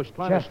behind the bush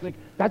trying Jeff, to sneak.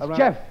 that's around.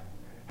 Jeff.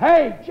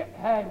 Hey,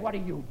 hey, what are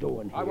you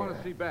doing here? I want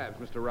to see Babs,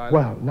 Mr. Riley.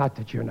 Well, not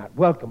that you're not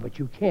welcome, but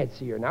you can't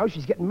see her now.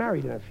 She's getting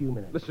married in a few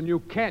minutes. Listen, you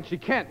can't. She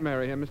can't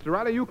marry him, Mr.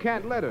 Riley. You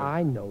can't let her.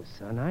 I know,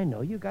 son. I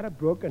know. You got a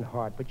broken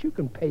heart, but you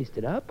can paste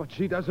it up. But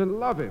she doesn't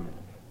love him.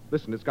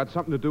 Listen, it's got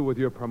something to do with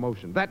your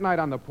promotion. That night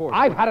on the porch.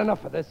 I've had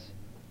enough of this.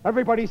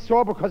 Everybody's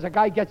sore because a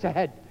guy gets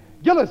ahead.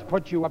 Gillis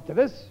put you up to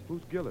this.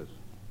 Who's Gillis?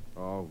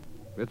 Oh,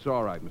 it's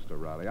all right, Mr.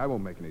 Riley. I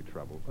won't make any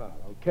trouble. Well,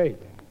 okay,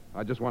 then.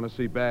 I just want to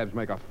see Babs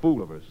make a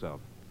fool of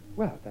herself.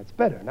 Well, that's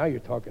better. Now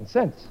you're talking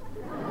sense.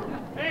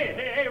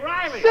 Hey,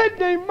 Riley!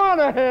 Sidney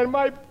Monahan,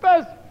 my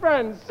best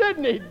friend.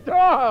 Sidney,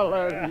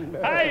 darling.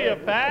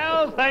 Hiya,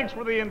 pals. Thanks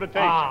for the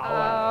invitation.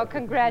 Oh,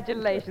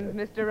 congratulations,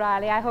 Mr.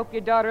 Riley. I hope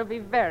your daughter will be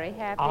very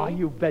happy. Oh,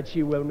 you bet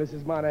she will,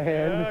 Mrs.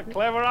 Monahan.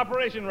 Clever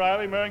operation,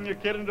 Riley, marrying your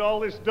kid into all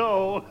this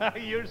dough.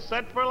 You're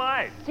set for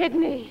life.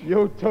 Sidney.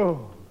 You too.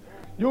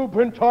 You've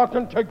been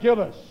talking to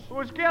Gillis.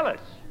 Who's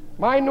Gillis?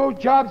 My new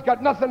job's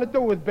got nothing to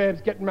do with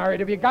Babs getting married.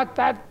 Have you got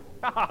that?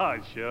 Oh,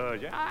 sure.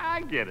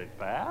 I get it,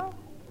 pal.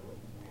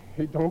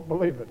 He don't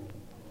believe it.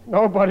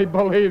 Nobody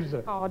believes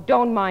it. Oh,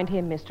 don't mind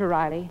him, Mr.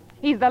 Riley.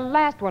 He's the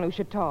last one who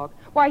should talk.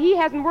 Why, he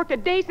hasn't worked a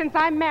day since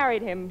I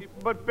married him.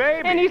 But,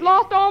 baby... And he's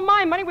lost all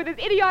my money with his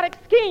idiotic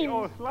schemes.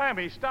 Oh,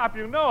 Slammy, stop.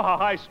 You know how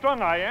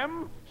high-strung I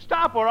am.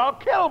 Stop or I'll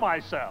kill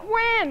myself.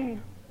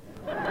 When?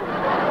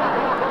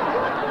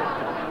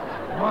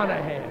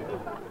 Monahan,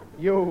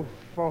 you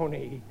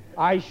phony.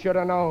 I should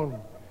have known.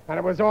 And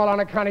it was all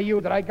on account of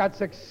you that I got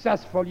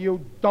successful,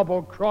 you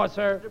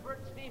double-crosser. Mr. Bert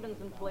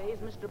Stevenson, please.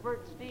 Mr.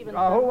 Bert Stevenson.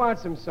 Who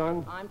wants him,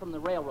 son? I'm from the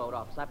railroad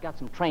office. I've got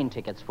some train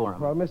tickets for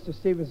him. Well, Mr.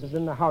 Stevenson's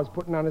in the house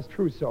putting on his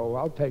trousseau.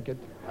 I'll take it.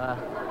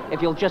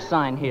 If you'll just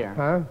sign here.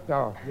 Huh?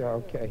 Oh, yeah,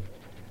 okay.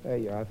 There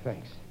you are,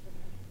 thanks.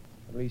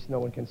 At least no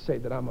one can say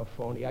that I'm a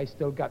phony. I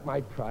still got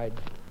my pride.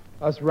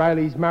 Us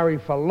Rileys marry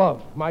for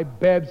love. My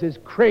Babs is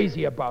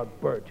crazy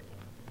about Bert.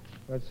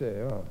 Let's see,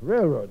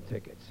 railroad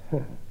tickets.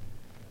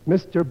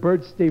 Mr.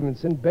 Bert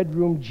Stevenson,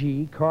 bedroom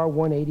G, car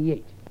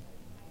 188.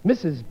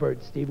 Mrs.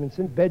 Bert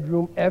Stevenson,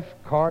 bedroom F,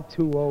 car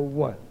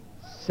 201.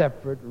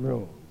 Separate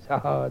rooms.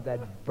 Oh, that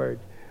Bert.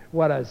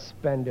 What a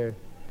spender.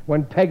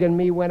 When Peg and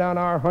me went on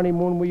our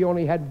honeymoon, we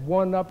only had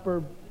one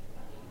upper...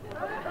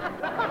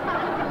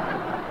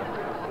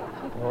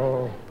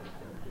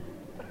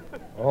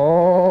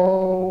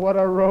 Oh, what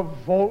a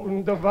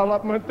revolting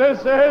development this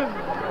is.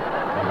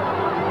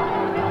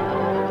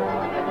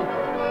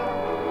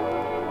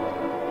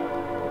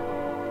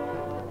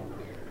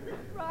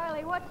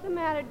 What's the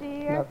matter,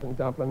 dear? Nothing,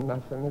 Dumpling,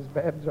 nothing. This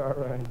Bab's all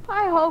right.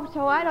 I hope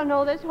so. I don't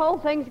know. This whole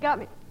thing's got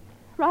me.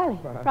 Riley,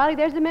 Riley,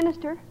 there's the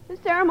minister. The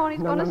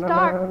ceremony's going to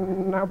start.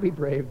 Now be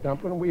brave,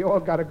 Dumpling. We all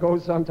got to go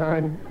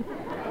sometime.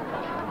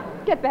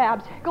 Get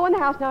Babs. Go in the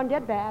house now and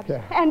get Babs.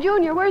 Yeah. And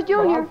Junior, where's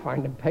Junior? Well, I'll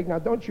find him, Peg. Now,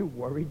 don't you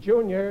worry.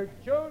 Junior!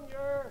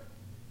 Junior!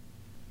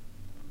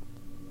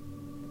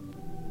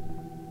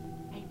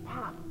 Hey,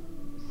 Pop.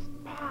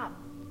 Pop.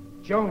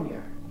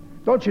 Junior.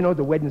 Don't you know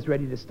the wedding's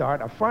ready to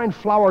start? A fine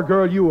flower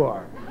girl you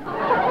are.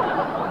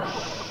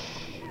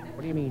 Shh.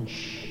 What do you mean,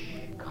 shh?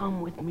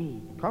 Come with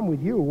me. Come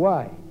with you?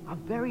 Why? A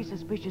very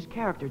suspicious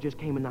character just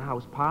came in the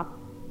house, Pop.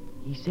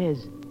 He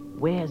says,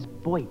 "Where's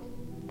Voight?"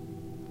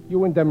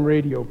 You and them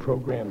radio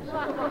programs.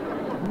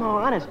 No,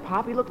 honest,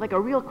 Pop. He looked like a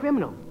real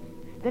criminal.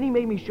 Then he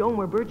made me show him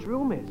where Bert's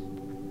room is.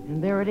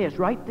 And there it is,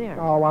 right there.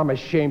 Oh, I'm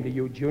ashamed of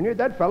you, Junior.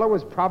 That fellow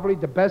was probably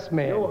the best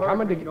man. You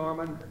heard me,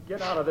 Norman.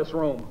 Get out of this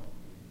room.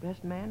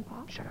 Best man,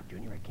 Pop? Shut up,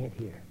 Junior. I can't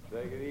hear.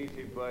 Take it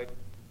easy, Bud.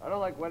 I don't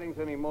like weddings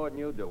any more than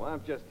you do.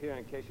 I'm just here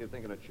in case you're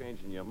thinking of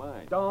changing your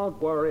mind.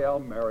 Don't worry, I'll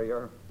marry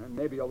her. And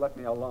maybe you'll let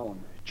me alone.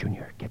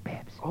 Junior, get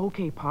Babs.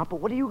 Okay, Pop, but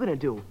what are you going to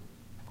do?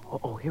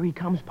 Oh, here he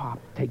comes,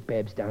 Pop. Take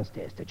Babs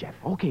downstairs to Jeff.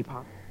 Okay,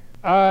 Pop.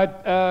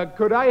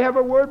 Could I have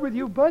a word with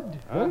you, Bud?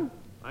 Huh?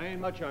 I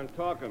ain't much on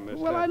talking,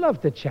 mister. Well, I love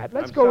to chat.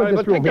 Let's I'm go sorry, in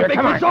this but room take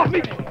here. your Come big on.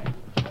 mitts off me!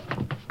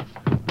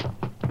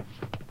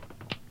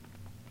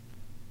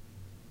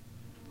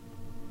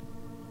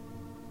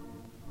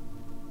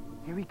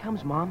 Here he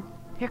comes, Mom.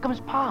 Here comes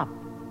Pop.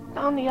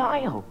 Down the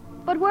aisle.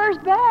 But where's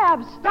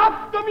Babs?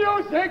 Stop the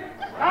music!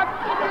 Stop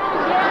the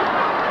music!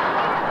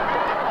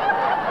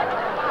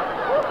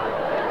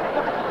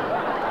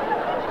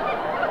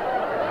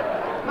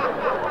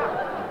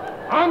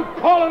 I'm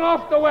calling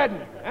off the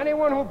wedding.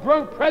 Anyone who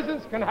brung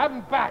presents can have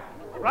them back.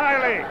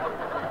 Riley!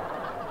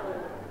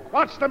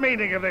 What's the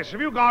meaning of this? Have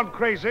you gone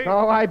crazy?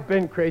 Oh, I've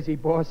been crazy,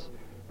 boss.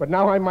 But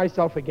now I'm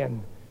myself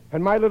again.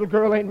 And my little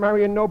girl ain't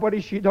marrying nobody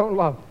she don't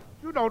love.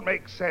 You don't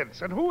make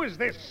sense. And who is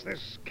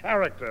this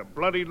character?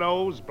 Bloody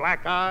nose,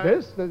 black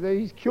eyes?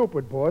 He's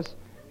Cupid, boss.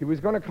 He was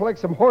going to collect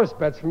some horse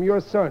bets from your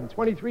son,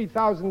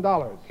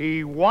 $23,000.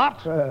 He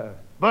what?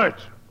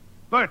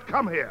 Bert,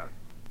 come here.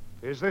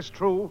 Is this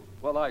true?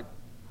 Well,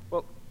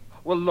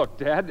 look,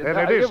 Dad. Then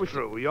it is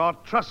true. Your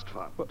trust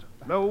fund.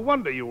 No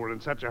wonder you were in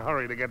such a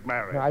hurry to get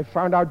married. I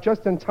found out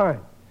just in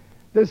time.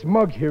 This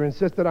mug here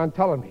insisted on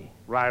telling me.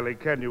 Riley,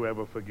 can you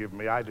ever forgive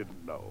me? I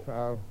didn't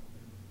know.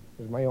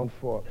 It was my own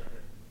fault.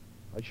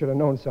 I should have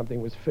known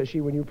something was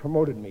fishy when you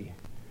promoted me.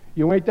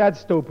 You ain't that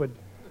stupid.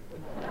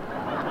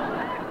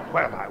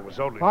 Well, I was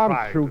only I'm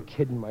trying through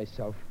kidding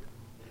myself.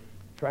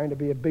 Trying to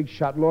be a big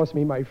shot lost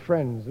me my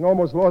friends and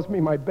almost lost me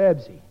my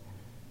Babsy.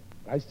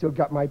 I still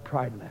got my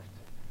pride left.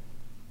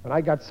 And I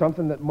got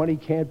something that money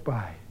can't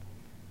buy.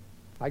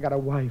 I got a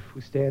wife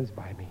who stands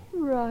by me.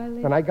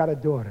 Riley. And I got a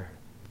daughter.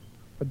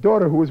 A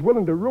daughter who was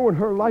willing to ruin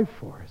her life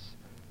for us.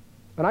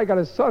 And I got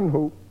a son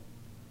who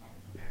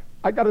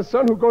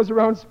goes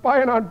around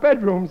spying on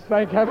bedrooms,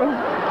 thank heaven.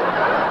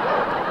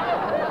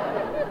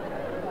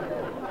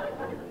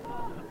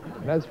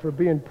 And as for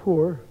being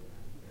poor,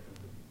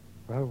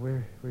 well,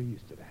 we're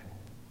used to that.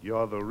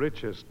 You're the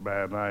richest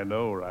man I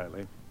know,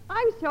 Riley.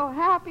 I'm so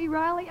happy,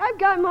 Riley. I've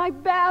got my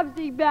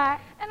Babsy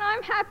back. And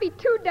I'm happy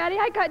too, Daddy.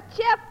 I got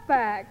Jeff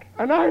back.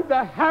 And I'm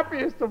the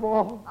happiest of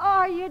all.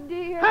 Are you,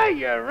 dear? Hey,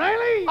 you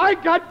Riley! I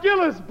got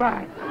Gillis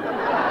back.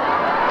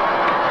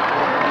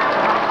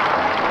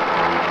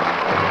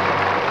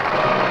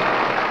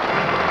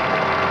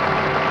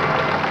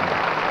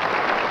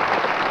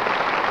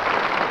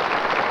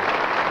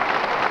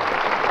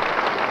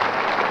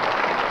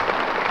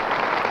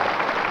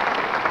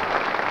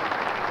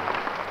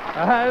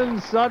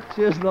 And such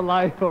is the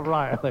life of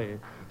Riley.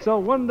 So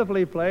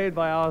wonderfully played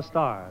by our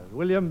stars,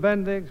 William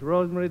Bendix,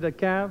 Rosemary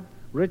DeCamp,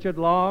 Richard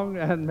Long,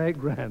 and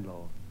Meg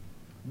Randall.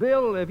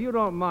 Bill, if you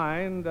don't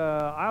mind,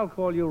 I'll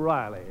call you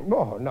Riley.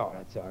 Oh, no,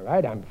 that's all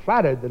right. I'm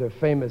flattered that a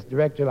famous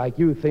director like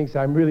you thinks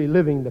I'm really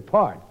living the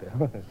part,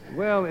 Bill.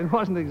 Well, it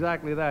wasn't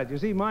exactly that. You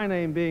see, my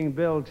name being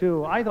Bill,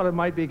 too, I thought it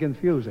might be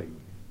confusing.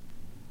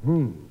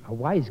 A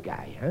wise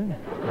guy, huh?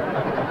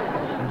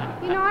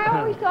 You know, I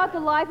always thought the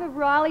life of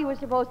Riley was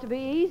supposed to be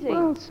easy.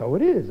 Well, so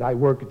it is. I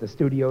work at the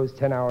studios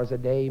 10 hours a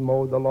day,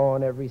 mow the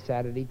lawn every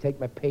Saturday,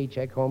 take my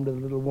paycheck home to the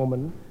little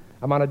woman.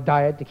 I'm on a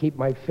diet to keep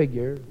my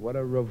figure. What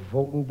a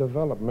revolting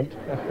development.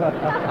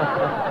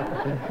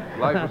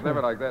 Life was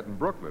never like that in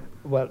Brooklyn.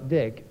 Well,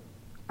 Dick,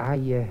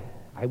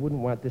 I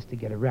wouldn't want this to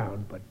get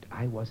around, but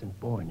I wasn't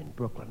born in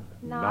Brooklyn.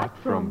 Not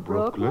from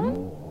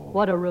Brooklyn?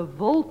 What a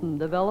revolting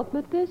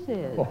development this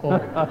is.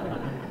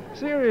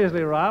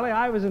 Seriously, Riley,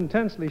 I was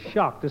intensely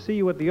shocked to see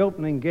you at the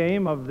opening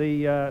game of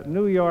the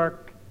New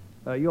York,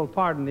 you'll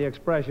pardon the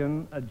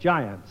expression,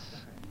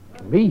 Giants.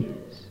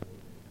 Please.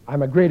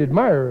 I'm a great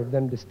admirer of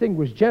them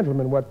distinguished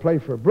gentlemen what play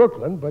for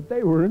Brooklyn, but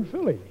they were in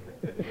Philly.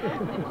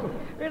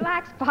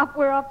 Relax, Pop.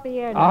 We're off the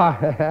air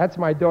now. That's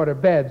my daughter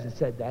Babs that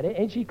said that.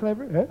 Ain't she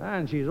clever, huh?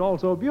 And she's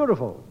also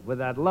beautiful, with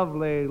that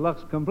lovely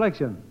Lux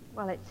complexion.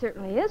 Well, it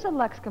certainly is a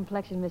Lux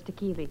complexion, Mr.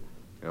 Keeley.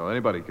 You know,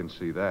 anybody can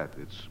see that.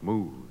 It's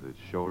smooth. It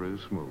sure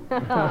is smooth.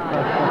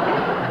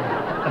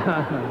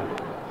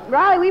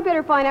 Riley, we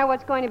better find out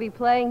what's going to be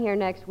playing here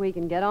next week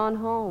and get on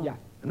home. Yeah.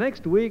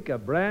 Next week, a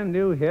brand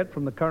new hit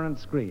from the current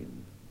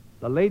screen,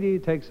 The Lady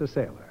Takes a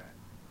Sailor.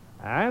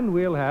 And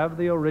we'll have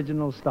the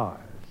original stars,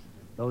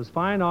 those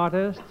fine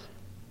artists,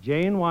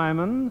 Jane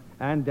Wyman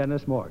and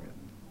Dennis Morgan.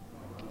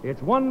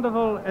 It's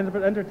wonderful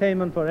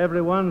entertainment for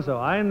everyone, so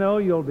I know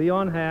you'll be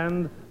on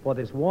hand for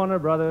this Warner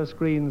Brothers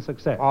screen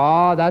success.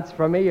 Oh, that's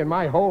for me and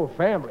my whole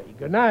family.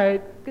 Good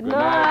night. Good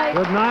night.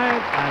 Good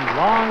night, and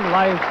long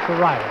life to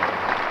Riley.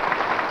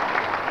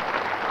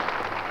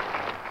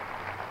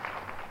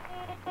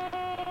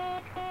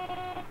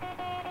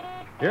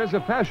 Here's a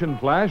fashion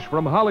flash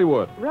from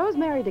Hollywood.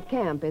 Rosemary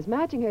DeCamp is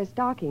matching her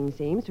stocking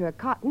seams to her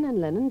cotton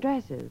and linen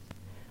dresses.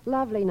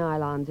 Lovely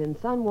nylons in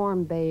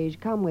sun-warmed beige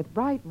come with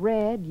bright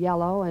red,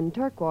 yellow, and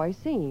turquoise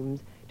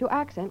seams to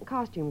accent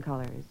costume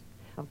colors.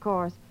 Of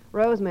course,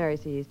 Rosemary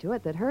sees to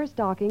it that her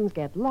stockings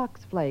get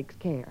Lux Flakes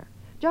care,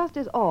 just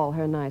as all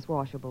her nice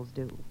washables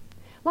do.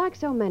 Like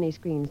so many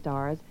screen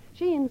stars,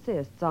 she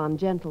insists on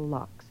gentle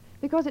Lux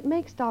because it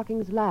makes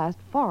stockings last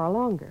far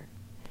longer.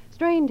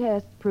 Strain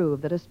tests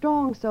prove that a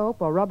strong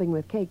soap or rubbing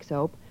with cake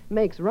soap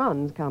makes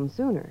runs come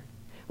sooner.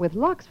 With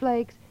Lux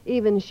Flakes,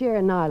 even sheer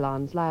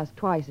nylons last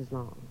twice as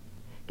long.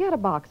 Get a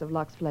box of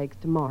Lux Flakes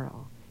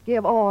tomorrow.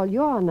 Give all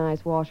your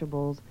nice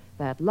washables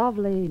that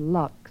lovely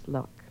Lux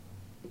look.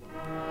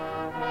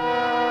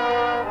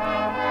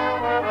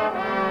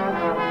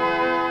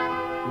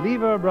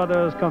 Lever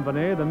Brothers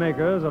Company, the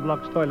makers of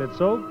Lux Toilet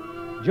Soap,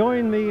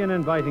 join me in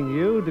inviting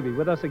you to be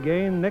with us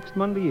again next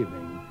Monday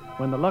evening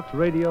when the Lux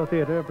Radio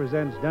Theater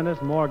presents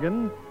Dennis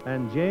Morgan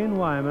and Jane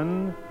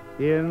Wyman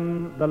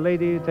in The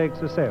Lady Takes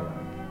a Sailor.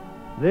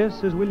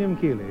 This is William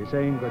Keeley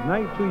saying good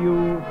night to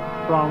you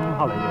from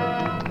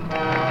Hollywood.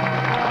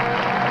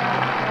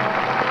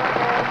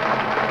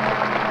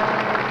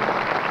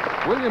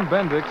 William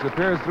Bendix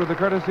appears through the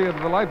courtesy of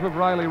the Life of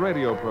Riley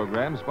radio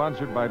program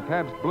sponsored by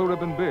Pabst Blue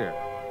Ribbon Beer.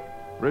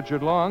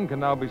 Richard Long can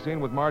now be seen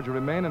with Marjorie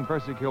Main and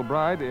Percy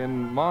Kilbride in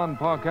Ma and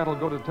Pa Cattle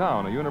Go to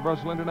Town, a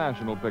Universal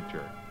International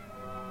picture.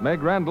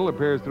 Meg Randall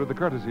appears through the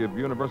courtesy of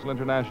Universal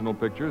International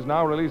Pictures,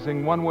 now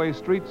releasing One Way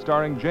Street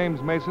starring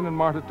James Mason and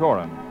Marta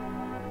Toran.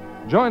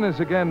 Join us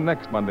again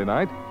next Monday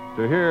night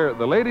to hear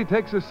The Lady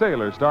Takes a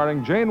Sailor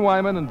starring Jane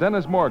Wyman and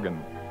Dennis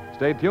Morgan.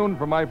 Stay tuned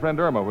for My Friend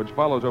Irma, which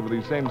follows over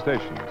these same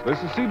stations. This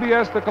is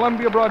CBS, the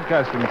Columbia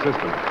Broadcasting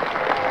System.